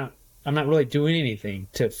I'm not really doing anything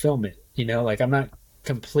to film it, like I'm not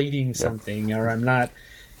completing something or I'm not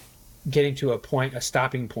getting to a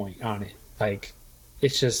stopping point on it. Like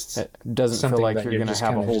it's just, it doesn't feel like you're going to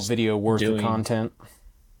have a whole video worth of content.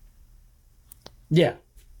 Yeah,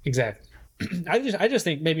 exactly. I just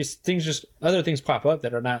think maybe other things pop up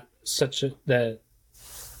that are not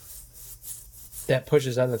that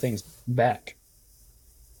pushes other things back.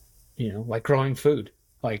 Like growing food,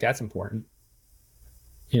 like that's important.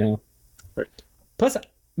 Right. Plus,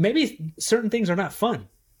 maybe certain things are not fun.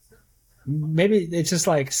 Maybe it's just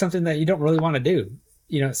like something that you don't really want to do.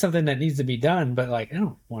 It's something that needs to be done, but like I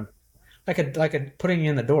don't want it. Like a putting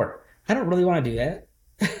in the door. I don't really want to do that.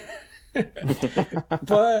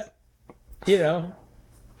 But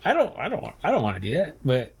I don't want to do that.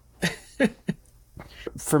 But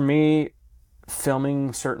for me,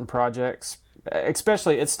 filming certain projects,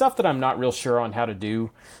 especially it's stuff that I'm not real sure on how to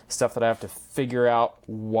do, stuff that I have to figure out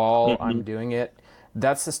while I'm doing it.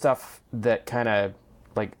 That's the stuff that kind of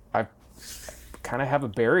like I kind of have a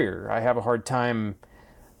barrier. I have a hard time.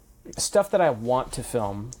 Stuff that I want to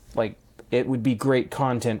film, like it would be great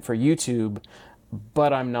content for YouTube,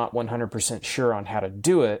 but I'm not 100% sure on how to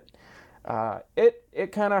do it.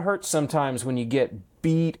 It kind of hurts sometimes when you get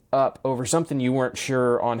beat up over something you weren't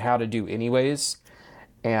sure on how to do anyways.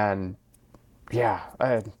 And yeah,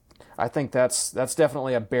 I think that's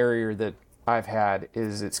definitely a barrier that I've had.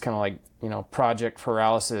 Is it's kind of like project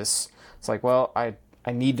paralysis. It's like, well, I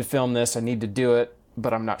need to film this, I need to do it,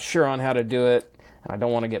 but I'm not sure on how to do it, and I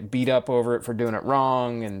don't want to get beat up over it for doing it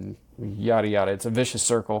wrong, and yada yada. It's a vicious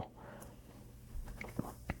circle.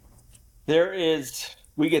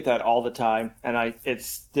 We get that all the time, and it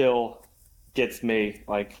still gets me.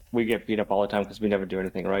 Like we get beat up all the time because we never do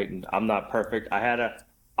anything right, and I'm not perfect.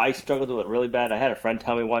 I struggled with it really bad. I had a friend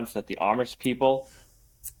tell me once that the Amish people,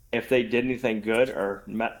 if they did anything good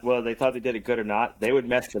they thought they did it good or not, they would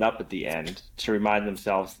mess it up at the end to remind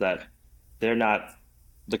themselves that they're not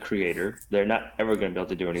the creator. They're not ever going to be able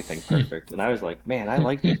to do anything perfect. And I was like, man, I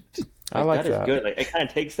like it. I like that. That is good. Like it kind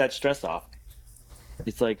of takes that stress off.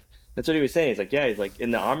 It's like, that's what he was saying. He's like, yeah, he's like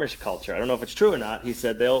in the Amish culture. I don't know if it's true or not. He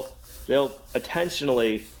said they'll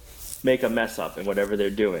intentionally make a mess up in whatever they're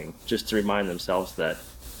doing just to remind themselves that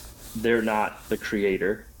they're not the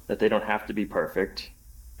creator, that they don't have to be perfect,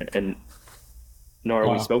 and nor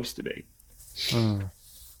are we supposed to be.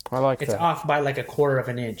 I like that. It's off by like a quarter of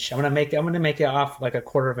an inch. I'm gonna make it off like a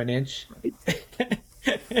quarter of an inch.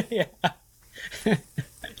 Yeah.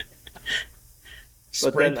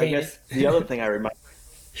 But then I guess the other thing I remind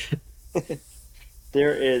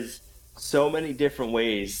there is so many different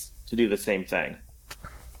ways to do the same thing.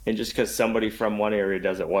 And just because somebody from one area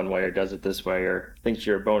does it one way or does it this way or thinks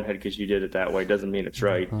you're a bonehead because you did it that way doesn't mean it's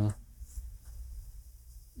right. Mm-hmm.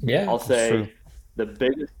 Yeah, I'll say the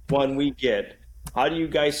biggest one we get, how do you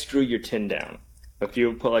guys screw your tin down? If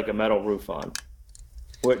you put like a metal roof on,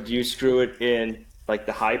 what do you screw it in like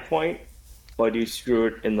the high point or do you screw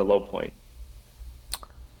it in the low point?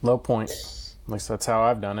 Low point. At least that's how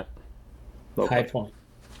I've done it. High point.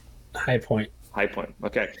 High point. High point.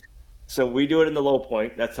 Okay. So we do it in the low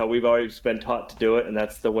point. That's how we've always been taught to do it, and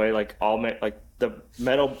that's the way like the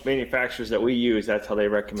metal manufacturers that we use, that's how they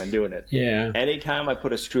recommend doing it. Yeah. Anytime I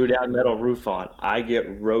put a screw down metal roof on, I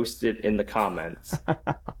get roasted in the comments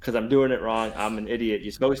because I'm doing it wrong. I'm an idiot.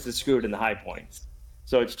 You're supposed to screw it in the high points.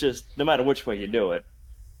 So it's just, no matter which way you do it,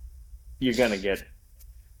 you're going to get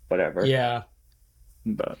whatever. Yeah.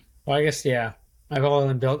 But Well, I guess, yeah. I've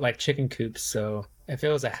only built like chicken coops, so if it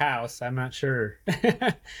was a house, I'm not sure.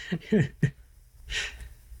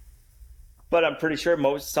 But I'm pretty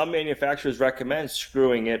sure some manufacturers recommend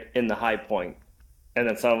screwing it in the high point, and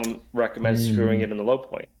then some recommend screwing it in the low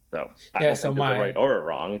point. So I don't think they're right or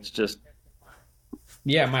wrong. It's just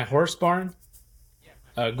Yeah, my horse barn,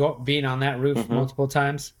 being on that roof multiple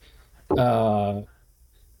times,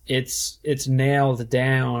 it's nailed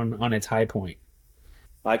down on its high point.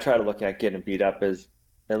 I try to look at getting beat up as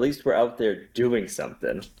at least we're out there doing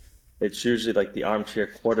something. It's usually like the armchair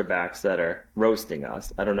quarterbacks that are roasting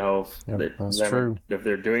us. I don't know if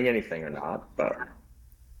they're doing anything or not, but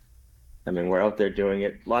I mean, we're out there doing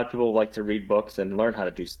it. A lot of people like to read books and learn how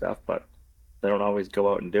to do stuff, but they don't always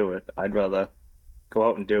go out and do it. I'd rather go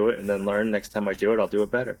out and do it and then learn. Next time I do it, I'll do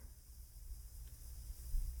it better.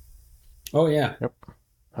 Oh yeah. Yep.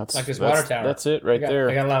 Like this water tower. That's it right there.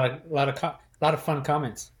 I got a lot of fun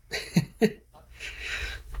comments.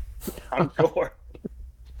 I'm sure.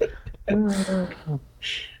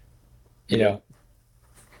 You know,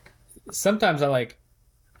 sometimes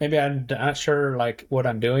maybe I'm not sure like what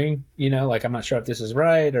I'm doing, you know, like I'm not sure if this is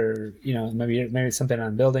right, or, you know, maybe it's something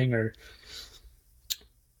I'm building, or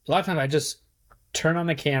a lot of times I just turn on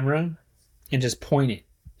the camera and just point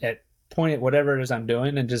at whatever it is I'm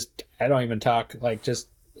doing, and I don't even talk, like just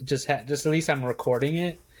at least I'm recording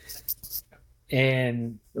it,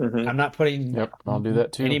 and I'm not putting I'll do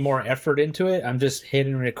that too. any more effort into it. I'm just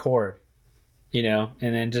hitting record, you know,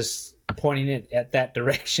 and then just pointing it at that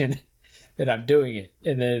direction that I'm doing it,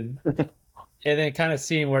 and then kind of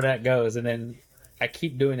seeing where that goes, and then I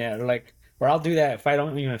keep doing that, or I'll do that if I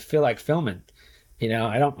don't even feel like filming. You know,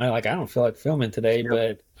 I don't feel like filming today,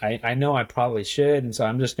 but I know I probably should, and so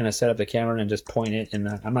I'm just gonna set up the camera and just point it, and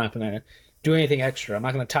I'm not gonna do anything extra. I'm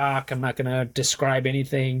not gonna talk. I'm not gonna describe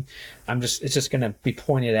anything. It's just gonna be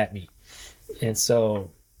pointed at me, and so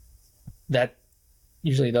that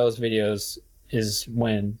usually those videos is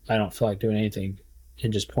when I don't feel like doing anything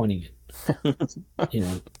and just pointing it. You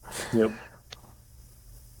know. Yep.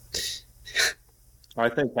 I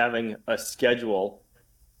think having a schedule,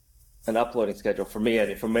 an uploading schedule for me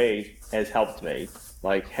has helped me.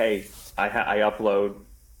 Like, hey, I upload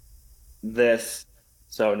this,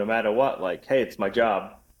 so no matter what, like, hey, it's my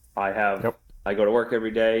job. I go to work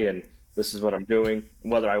every day, and this is what I'm doing,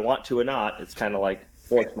 whether I want to or not. It's kind of like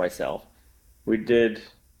force myself. I'm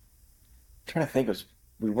trying to think,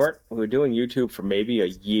 we were doing YouTube for maybe a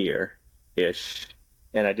year ish,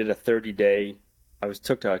 and I did a 30-day. I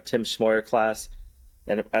took a Tim Schmoyer class.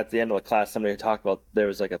 And at the end of the class, somebody talked about there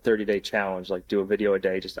was like a 30-day challenge, like do a video a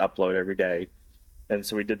day, just upload every day. And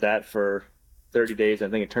so we did that for 30 days. I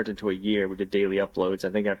think it turned into a year. We did daily uploads. I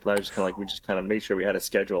think after that, we just kind of made sure we had a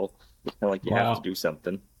schedule. It's kind of like you have to do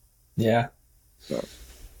something. Yeah. So.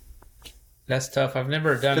 That's tough. I've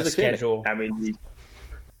never done a schedule. I mean,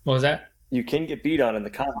 what was that? You can get beat on in the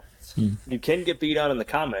comments. You can get beat on in the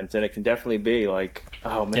comments, and it can definitely be like,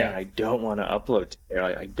 oh man, I don't want to upload today.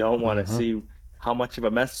 I don't want to see how much of a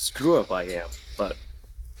mess screw up I am, but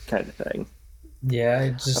kind of thing.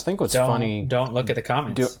 Yeah, I think what's funny. Don't look at the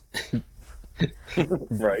comments.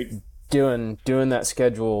 Right. Doing that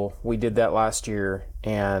schedule, we did that last year,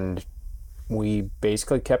 and we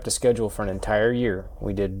basically kept a schedule for an entire year.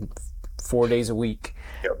 We did 4 days a week,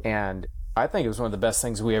 and I think it was one of the best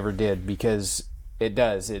things we ever did, because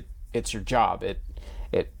it's your job. It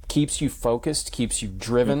keeps you focused, keeps you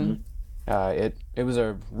driven. It was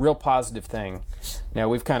a real positive thing. Now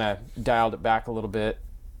we've kind of dialed it back a little bit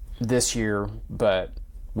this year, but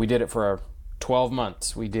we did it for 12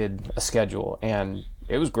 months. We did a schedule, and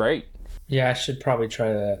it was great. Yeah, I should probably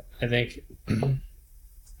try that. I think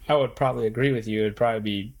I would probably agree with you. It'd probably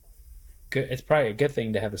be good. It's probably a good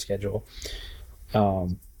thing to have a schedule.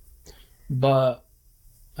 But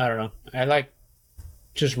I don't know. I like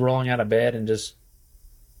just rolling out of bed and just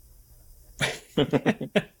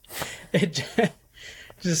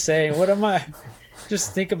just saying, what am I?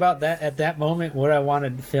 Just think about that at that moment, what I want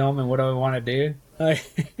to film and what I want to do,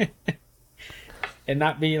 and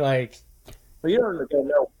not be like. Well, you don't gotta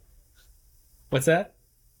know. What's that?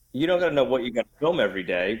 You don't gotta know what you're gonna film every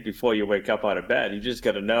day before you wake up out of bed. You just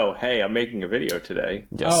gotta know, hey, I'm making a video today.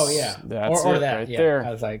 Yes, oh yeah, that's or it that. right Yeah. there.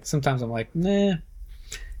 I was like, sometimes I'm like, nah,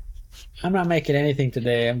 I'm not making anything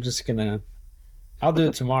today. I'll do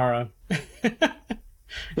it tomorrow.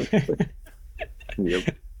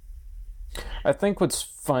 Yep. I think what's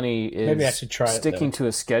funny is Maybe I should try it, sticking though. to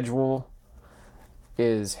a schedule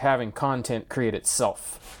is having content create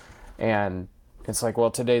itself. And it's like,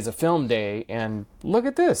 well, today's a film day, and look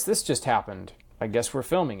at this. This just happened. I guess we're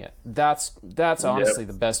filming it. That's honestly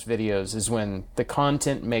the best videos, is when the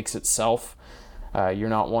content makes itself. You're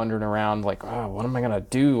not wandering around like, oh, what am I going to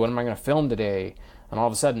do? What am I going to film today? And all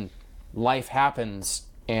of a sudden, life happens,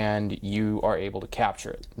 and you are able to capture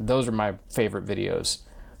it. Those are my favorite videos.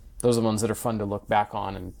 Those are the ones that are fun to look back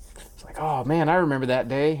on, and it's like, oh man, I remember that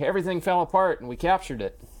day. Everything fell apart, and we captured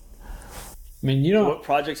it. I mean, you know, What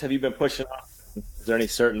projects have you been pushing off? Is there any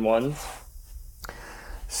certain ones?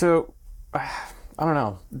 So, I don't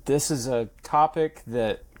know. This is a topic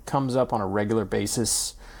that comes up on a regular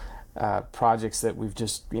basis. Projects that we've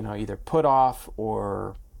just, either put off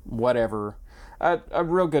or whatever. A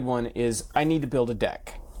real good one is I need to build a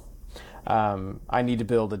deck. I need to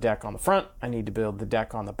build a deck on the front. I need to build the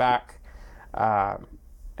deck on the back.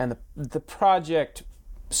 And the project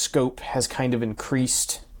scope has kind of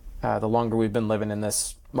increased the longer we've been living in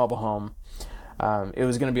this mobile home. It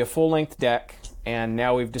was going to be a full-length deck, and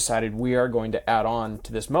now we've decided we are going to add on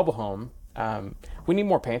to this mobile home. We need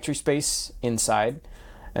more pantry space inside,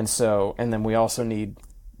 and then we also need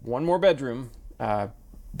one more bedroom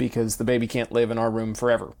because the baby can't live in our room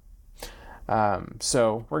forever.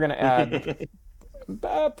 So we're going to add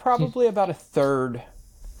probably about a third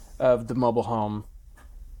of the mobile home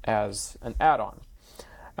as an add-on.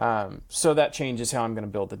 So that changes how I'm going to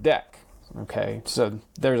build the deck. Okay, so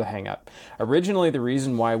there's a hang-up. Originally, the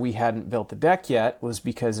reason why we hadn't built the deck yet was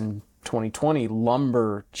because in 2020,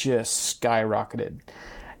 lumber just skyrocketed.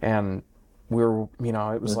 And we were,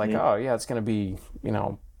 it was like, oh yeah, it's going to be,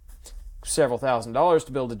 several $1,000s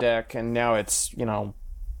to build a deck, and now it's,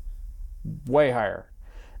 way higher.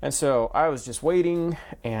 And so I was just waiting,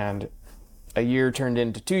 and a year turned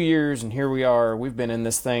into 2 years, and here we are. We've been in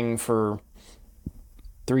this thing for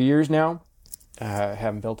 3 years now.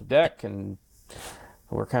 Haven't built a deck, and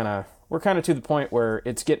we're kind of to the point where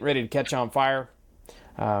it's getting ready to catch on fire,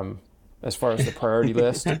 as far as the priority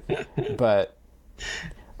list. But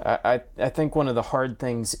I think one of the hard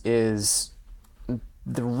things is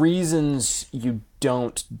the reasons you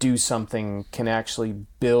don't do something can actually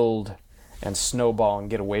build and snowball and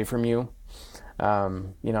get away from you.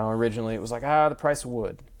 Originally it was like, the price of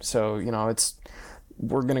wood. So,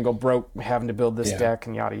 we're going to go broke having to build this deck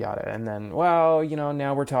and yada, yada. And then,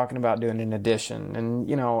 now we're talking about doing an addition and,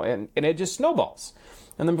 and it just snowballs.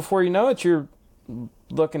 And then before you know it, you're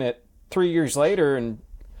looking at 3 years later and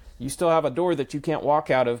you still have a door that you can't walk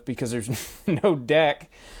out of because there's no deck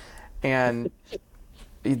and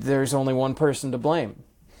there's only one person to blame.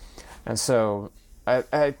 And so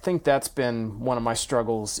I think that's been one of my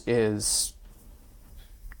struggles, is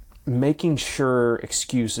making sure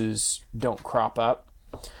excuses don't crop up.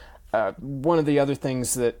 One of the other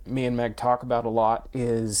things that me and Meg talk about a lot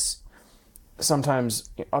is sometimes,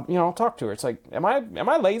 I'll talk to her. It's like, am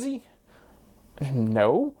I lazy?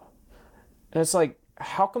 No. And it's like,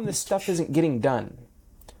 how come this stuff isn't getting done?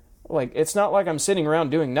 Like, it's not like I'm sitting around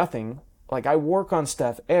doing nothing. Like, I work on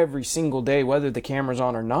stuff every single day, whether the camera's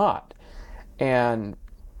on or not. And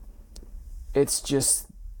it's just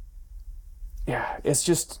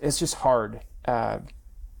hard.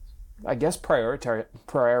 I guess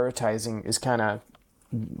prioritizing is kind of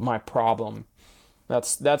my problem.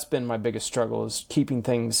 That's been my biggest struggle, is keeping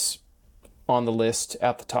things on the list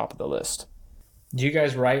at the top of the list. Do you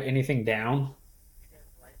guys write anything down?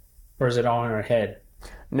 Or is it all in our head?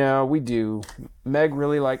 No, we do. Meg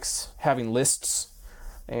really likes having lists,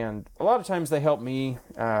 and a lot of times they help me.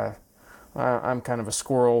 I'm kind of a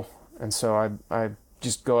squirrel, and so I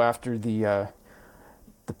just go after the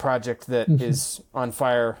project that is on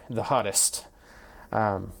fire the hottest.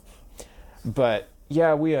 But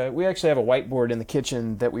yeah, we actually have a whiteboard in the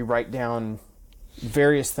kitchen that we write down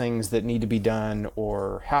various things that need to be done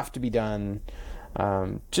or have to be done.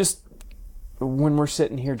 Just when we're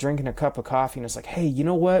sitting here drinking a cup of coffee and it's like, hey, you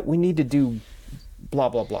know what? We need to do blah,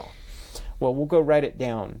 blah, blah. Well, we'll go write it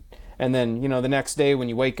down. And then, the next day when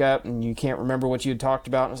you wake up and you can't remember what you had talked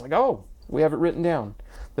about, and it's like, oh, we have it written down.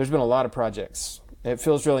 There's been a lot of projects. It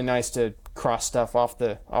feels really nice to cross stuff off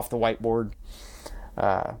the whiteboard.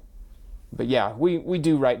 But yeah, we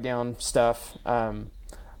do write down stuff.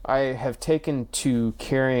 I have taken to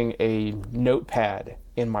carrying a notepad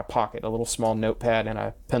in my pocket, a little small notepad and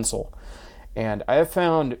a pencil. And I have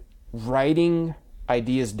found writing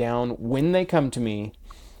ideas down when they come to me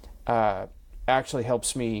actually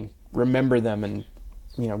helps me remember them and,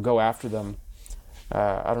 go after them.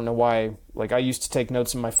 I don't know why. Like, I used to take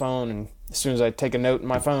notes on my phone, and as soon as I take a note in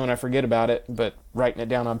my phone, I forget about it. But writing it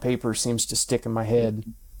down on paper seems to stick in my head.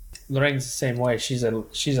 Lorraine's the same way. She's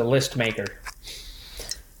a list maker.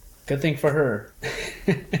 Good thing for her,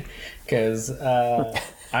 because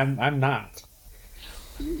I'm not.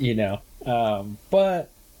 But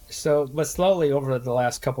slowly over the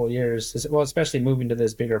last couple of years, well, especially moving to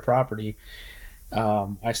this bigger property,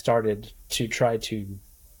 I started to try to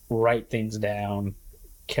write things down,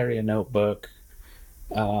 carry a notebook.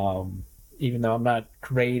 Even though I'm not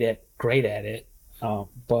great at it,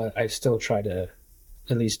 but I still try to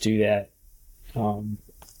at least do that.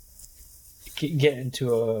 Get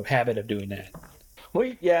into a habit of doing that.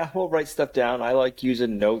 We'll write stuff down. I like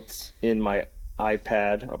using notes in my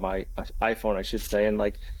iPad or my iPhone, I should say, and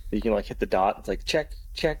like you can like hit the dot. It's like check,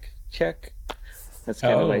 check, check. That's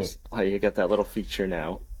kind of nice how you got that little feature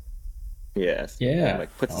now. Yes. Yeah. And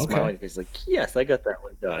like puts a smile on your face, like, yes, I got that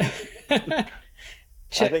one done.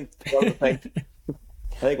 I think one of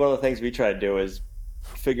the things we try to do is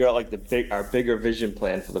figure out like our bigger vision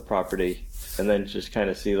plan for the property, and then just kind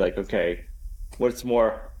of see like, okay, what's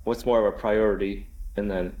more of a priority,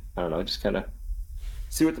 and then I don't know, just kind of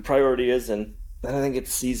see what the priority is, and then I think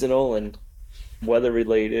it's seasonal and weather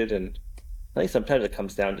related, and I think sometimes it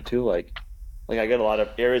comes down to too like I got a lot of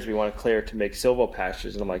areas we want to clear to make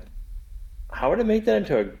silvopasture, and I'm like, how would I make that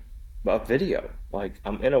into a video? Like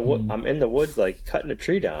I'm in the woods, like cutting a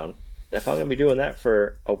tree down. If I'm gonna be doing that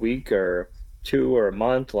for a week or two or a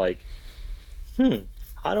month, like,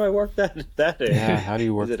 how do I work that in? Yeah, how do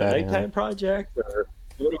you work that? Is it a nighttime project, or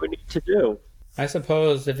what do we need to do? I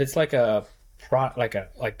suppose if it's like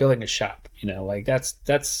like building a shop, like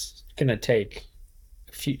that's gonna take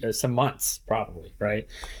some months probably, right?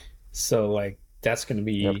 So like that's gonna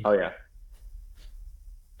be. Yep. Oh yeah.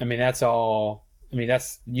 I mean, that's all. I mean,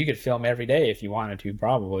 you could film every day if you wanted to,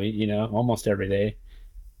 probably, almost every day,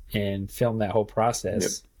 and film that whole process.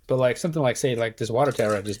 Yep. But like something like, say, like this water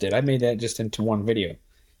tower I just did, I made that just into one video.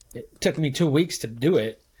 It took me 2 weeks to do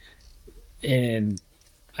it, and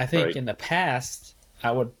I think in the past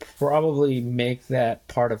I would probably make that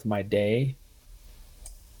part of my day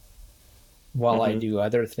while I do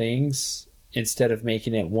other things instead of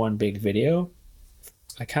making it one big video.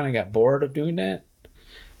 I kind of got bored of doing that.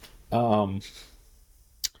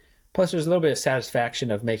 Plus, there's a little bit of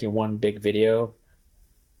satisfaction of making one big video,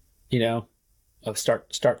 of start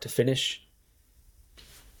to finish.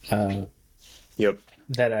 Yep.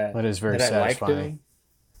 That is very satisfying. I like doing.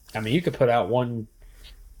 I mean, you could put out one.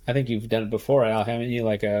 I think you've done it before, Al, haven't you?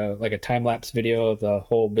 Like a time lapse video of the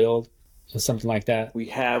whole build, or something like that. We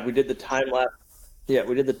did the time lapse. Yeah,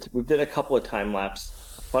 we did a couple of time lapse.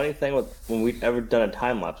 Funny thing when we've ever done a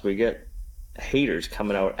time lapse, we get haters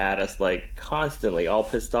coming out at us like constantly, all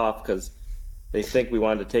pissed off because they think we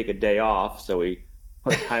wanted to take a day off, so we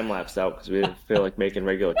put a time lapse out because we didn't feel like making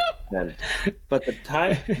regular content. But the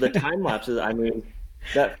time lapses, I mean,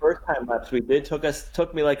 that first time lapse we did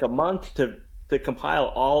took me like a month to compile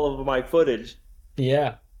all of my footage.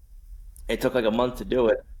 Yeah, it took like a month to do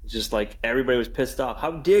it. Just like everybody was pissed off.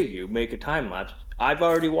 How dare you make a time lapse? I've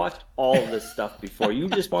already watched all of this stuff before. You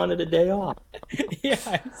just wanted a day off.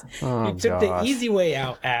 Yeah, you took the easy way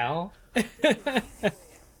out, Al. Yes,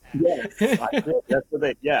 I did. That's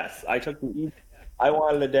what yes, I took the easy. I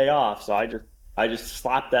wanted a day off, so I just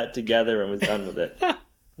slapped that together and was done with it.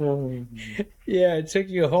 Yeah, it took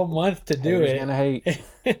you a whole month to do it. Gonna hate.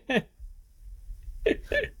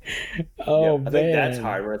 Oh, I think that's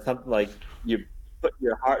hard when it's something like you put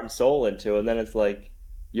your heart and soul into, and then it's like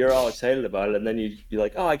you're all excited about it, and then you're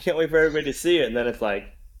like, oh, I can't wait for everybody to see it, and then it's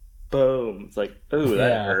like, boom, it's like, ooh,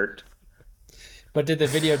 that hurt. But did the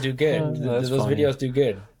video do good? Did those videos do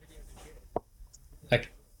good?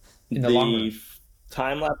 Like in the long run?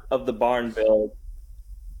 Time lapse of the barn build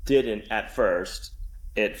didn't at first.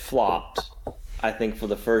 It flopped, I think, for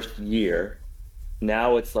the first year.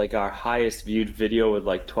 Now it's like our highest viewed video with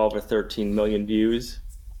like 12 or 13 million views.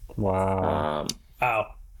 Wow.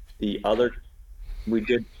 Wow. We've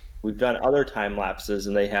done other time lapses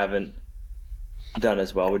and they haven't done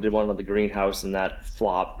as well. We did one on the greenhouse and that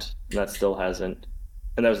flopped, and that still hasn't.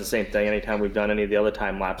 And that was the same thing. Anytime we've done any of the other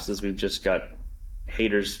time lapses, we've just got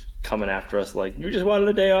haters coming after us like, you just wanted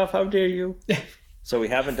a day off, how dare you? So we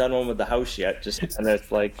haven't done one with the house yet, and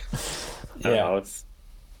it's like, I don't know, it's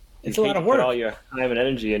a lot of work. Put all your time and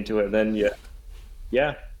energy into it, and then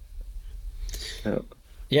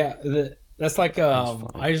that's like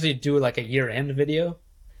I usually do like a year-end video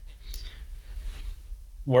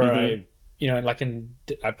where I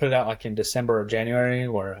put it out like in December or January,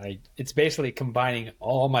 where it's basically combining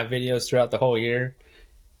all my videos throughout the whole year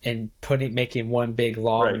and making one big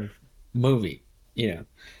long movie,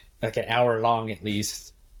 like an hour long at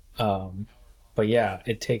least. But yeah,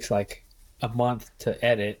 it takes like a month to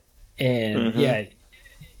edit, and yeah,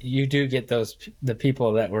 you do get the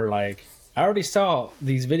people that were like, I already saw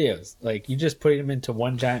these videos. Like, you just put them into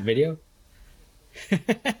one giant video.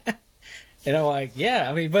 And I'm like, yeah,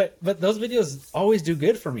 I mean, but those videos always do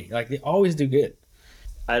good for me. Like, they always do good.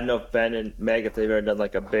 I don't know if Ben and Meg, if they've ever done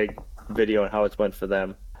like a big video on how it's went for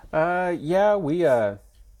them. Yeah, we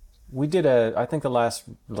did I think the last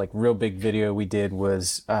like real big video we did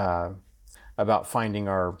was about finding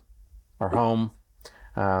our home.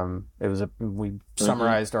 It was we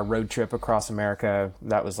summarized our road trip across America.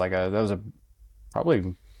 That was a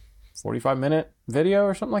probably 45-minute video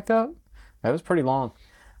or something like that. That was pretty long.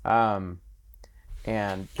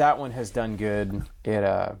 And that one has done good.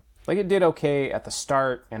 It did okay at the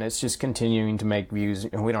start, and it's just continuing to make views.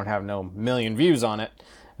 And we don't have no million views on it,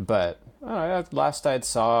 but last I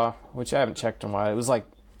saw, which I haven't checked in a while, it was like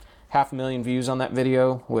 500,000 views on that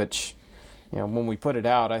video. Which, when we put it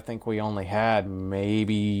out, I think we only had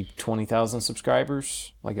maybe 20,000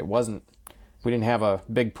 subscribers. Like, we didn't have a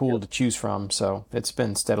big pool to choose from, so it's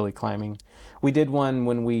been steadily climbing. We did one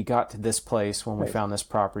when we got to this place, when we found this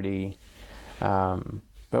property.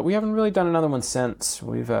 But we haven't really done another one since.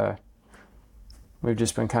 We've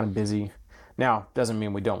just been kind of busy. Now, doesn't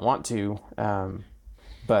mean we don't want to,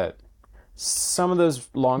 but some of those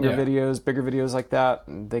longer videos, bigger videos like that,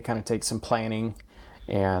 they kind of take some planning,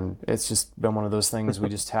 and it's just been one of those things we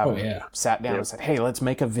just haven't sat down and said, hey, let's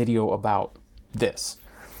make a video about this.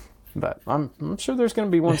 But I'm sure there's going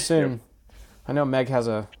to be one soon. I know Meg has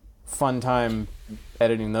a fun time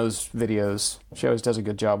editing those videos. She always does a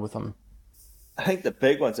good job with them. I think the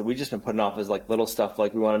big ones that we've just been putting off is like little stuff,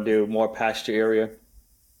 like we want to do more pasture area,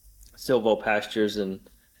 silvo pastures and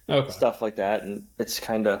stuff like that. And it's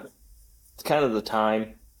kind of the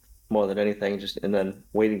time more than anything, and then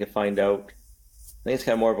waiting to find out. I think it's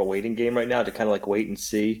kind of more of a waiting game right now to kind of like wait and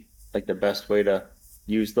see like the best way to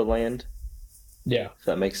use the land. Yeah. If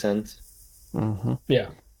that makes sense. Mm-hmm. Yeah.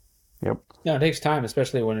 Yep. No, it takes time,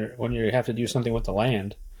 especially when you have to do something with the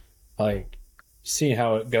land. Like, see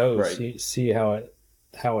how it goes, see how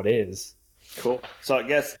it is. Cool. So I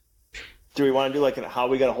guess, do we want to do like how are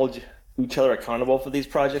we going to hold each other accountable for these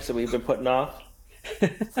projects that we've been putting off?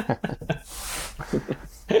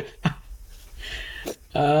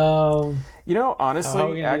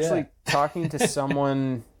 Honestly, actually talking to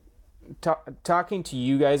someone, talking to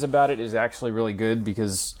you guys about it is actually really good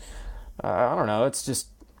because, I don't know, it's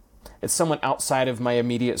someone outside of my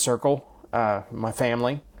immediate circle, my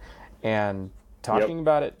family, and talking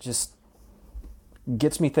about it just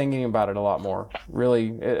gets me thinking about it a lot more.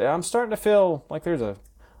 Really, I'm starting to feel like there's a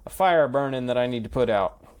fire burning that I need to put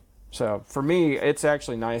out. So for me, it's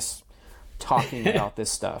actually nice talking about this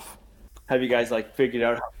stuff. Have you guys like figured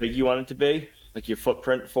out how big you want it to be? Like your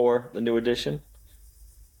footprint for the new addition?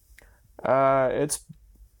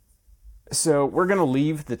 So we're going to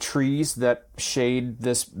leave the trees that shade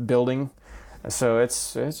this building. So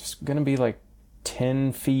it's going to be like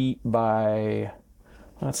 10 feet by,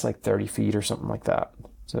 that's like 30 feet or something like that.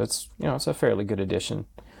 So it's a fairly good addition.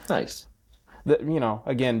 Nice.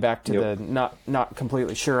 Again, back to the not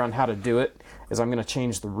completely sure on how to do it, is I'm going to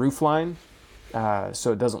change the roof line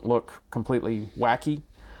so it doesn't look completely wacky.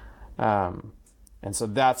 And so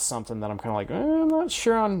that's something that I'm kind of like, I'm not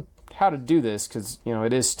sure on how to do this because,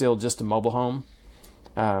 it is still just a mobile home.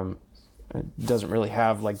 It doesn't really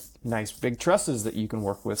have like nice big trusses that you can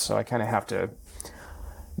work with. So I kind of have to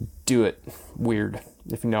do it weird,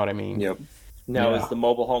 if you know what I mean. Yep. Now, is the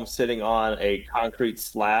mobile home sitting on a concrete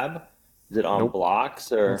slab? Is it on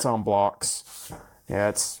blocks or? It's on blocks.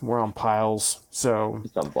 Yeah, we're on piles. So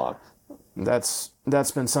it's on blocks.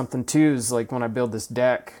 That's been something too, is like when I build this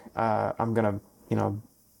deck, I'm going to,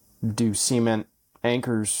 do cement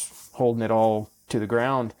anchors holding it all to the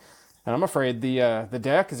ground. And I'm afraid the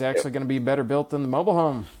deck is actually going to be better built than the mobile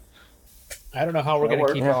home. I don't know how we're going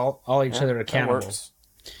to keep all each other accountable.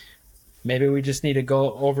 Maybe we just need to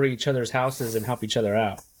go over each other's houses and help each other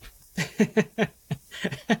out.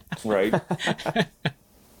 Right.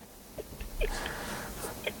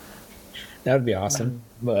 That would be awesome.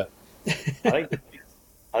 But I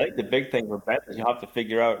think the big thing for Ben is you have to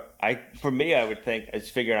figure out. For me, I would think is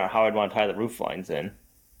figuring out how I'd want to tie the roof lines in.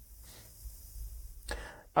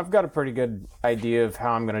 I've got a pretty good idea of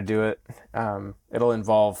how I'm going to do it. It'll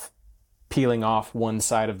involve peeling off one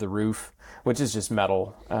side of the roof, which is just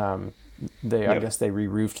metal. I guess they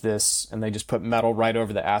re-roofed this, and they just put metal right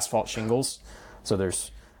over the asphalt shingles. So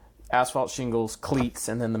there's asphalt shingles, cleats,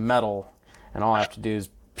 and then the metal. And all I have to do is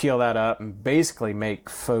peel that up and basically make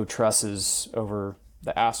faux trusses over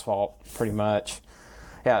the asphalt, pretty much.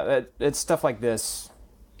 yeah, it's stuff like this.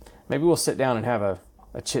 Maybe we'll sit down and have a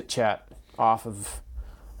chit chat off of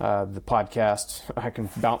the podcast. I can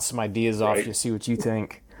bounce some ideas off you, see what you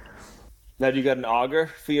think. Now, do you got an auger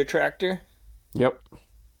for your tractor? Yep.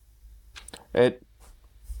 It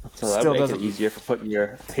So that still makes doesn't. it easier for putting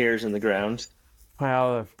your pears in the ground.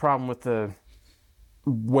 Well, the problem with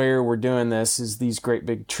where we're doing this is these great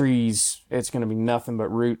big trees. It's going to be nothing but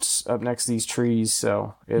roots up next to these trees,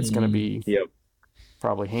 so it's going to be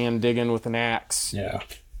probably hand digging with an axe. Yeah.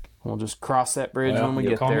 We'll just cross that bridge Well, when we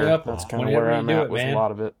you'll get call me there. up That's kind of whenever where you I'm do at it, with man. a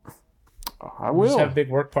lot of it. I Just will. have a big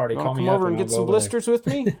work party. I'll Call me come up over and I'll get go some over there. blisters with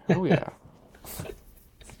me. Oh yeah.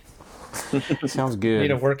 Sounds good.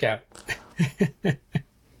 Need a workout.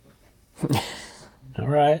 All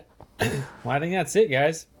right. Well, I think that's it,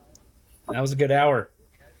 guys. That was a good hour.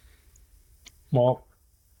 Well,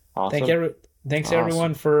 Awesome. thanks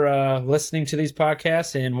everyone for listening to these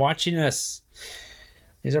podcasts and watching us.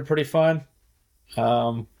 These are pretty fun.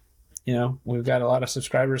 We've got a lot of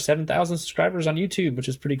subscribers, 7,000 subscribers on YouTube, which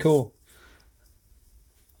is pretty cool.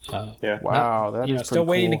 Wow, that's pretty still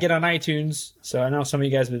waiting cool. to get on iTunes. So I know some of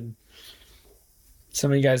you guys been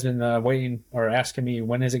waiting or asking me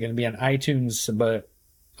when is it going to be on iTunes, but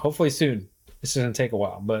hopefully soon. This is going to take a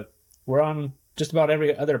while, but we're on just about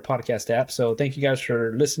every other podcast app. So thank you guys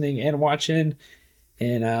for listening and watching,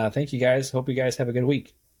 and thank you guys. Hope you guys have a good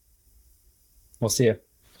week. We'll see you.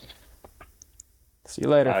 See you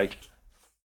later. Bye.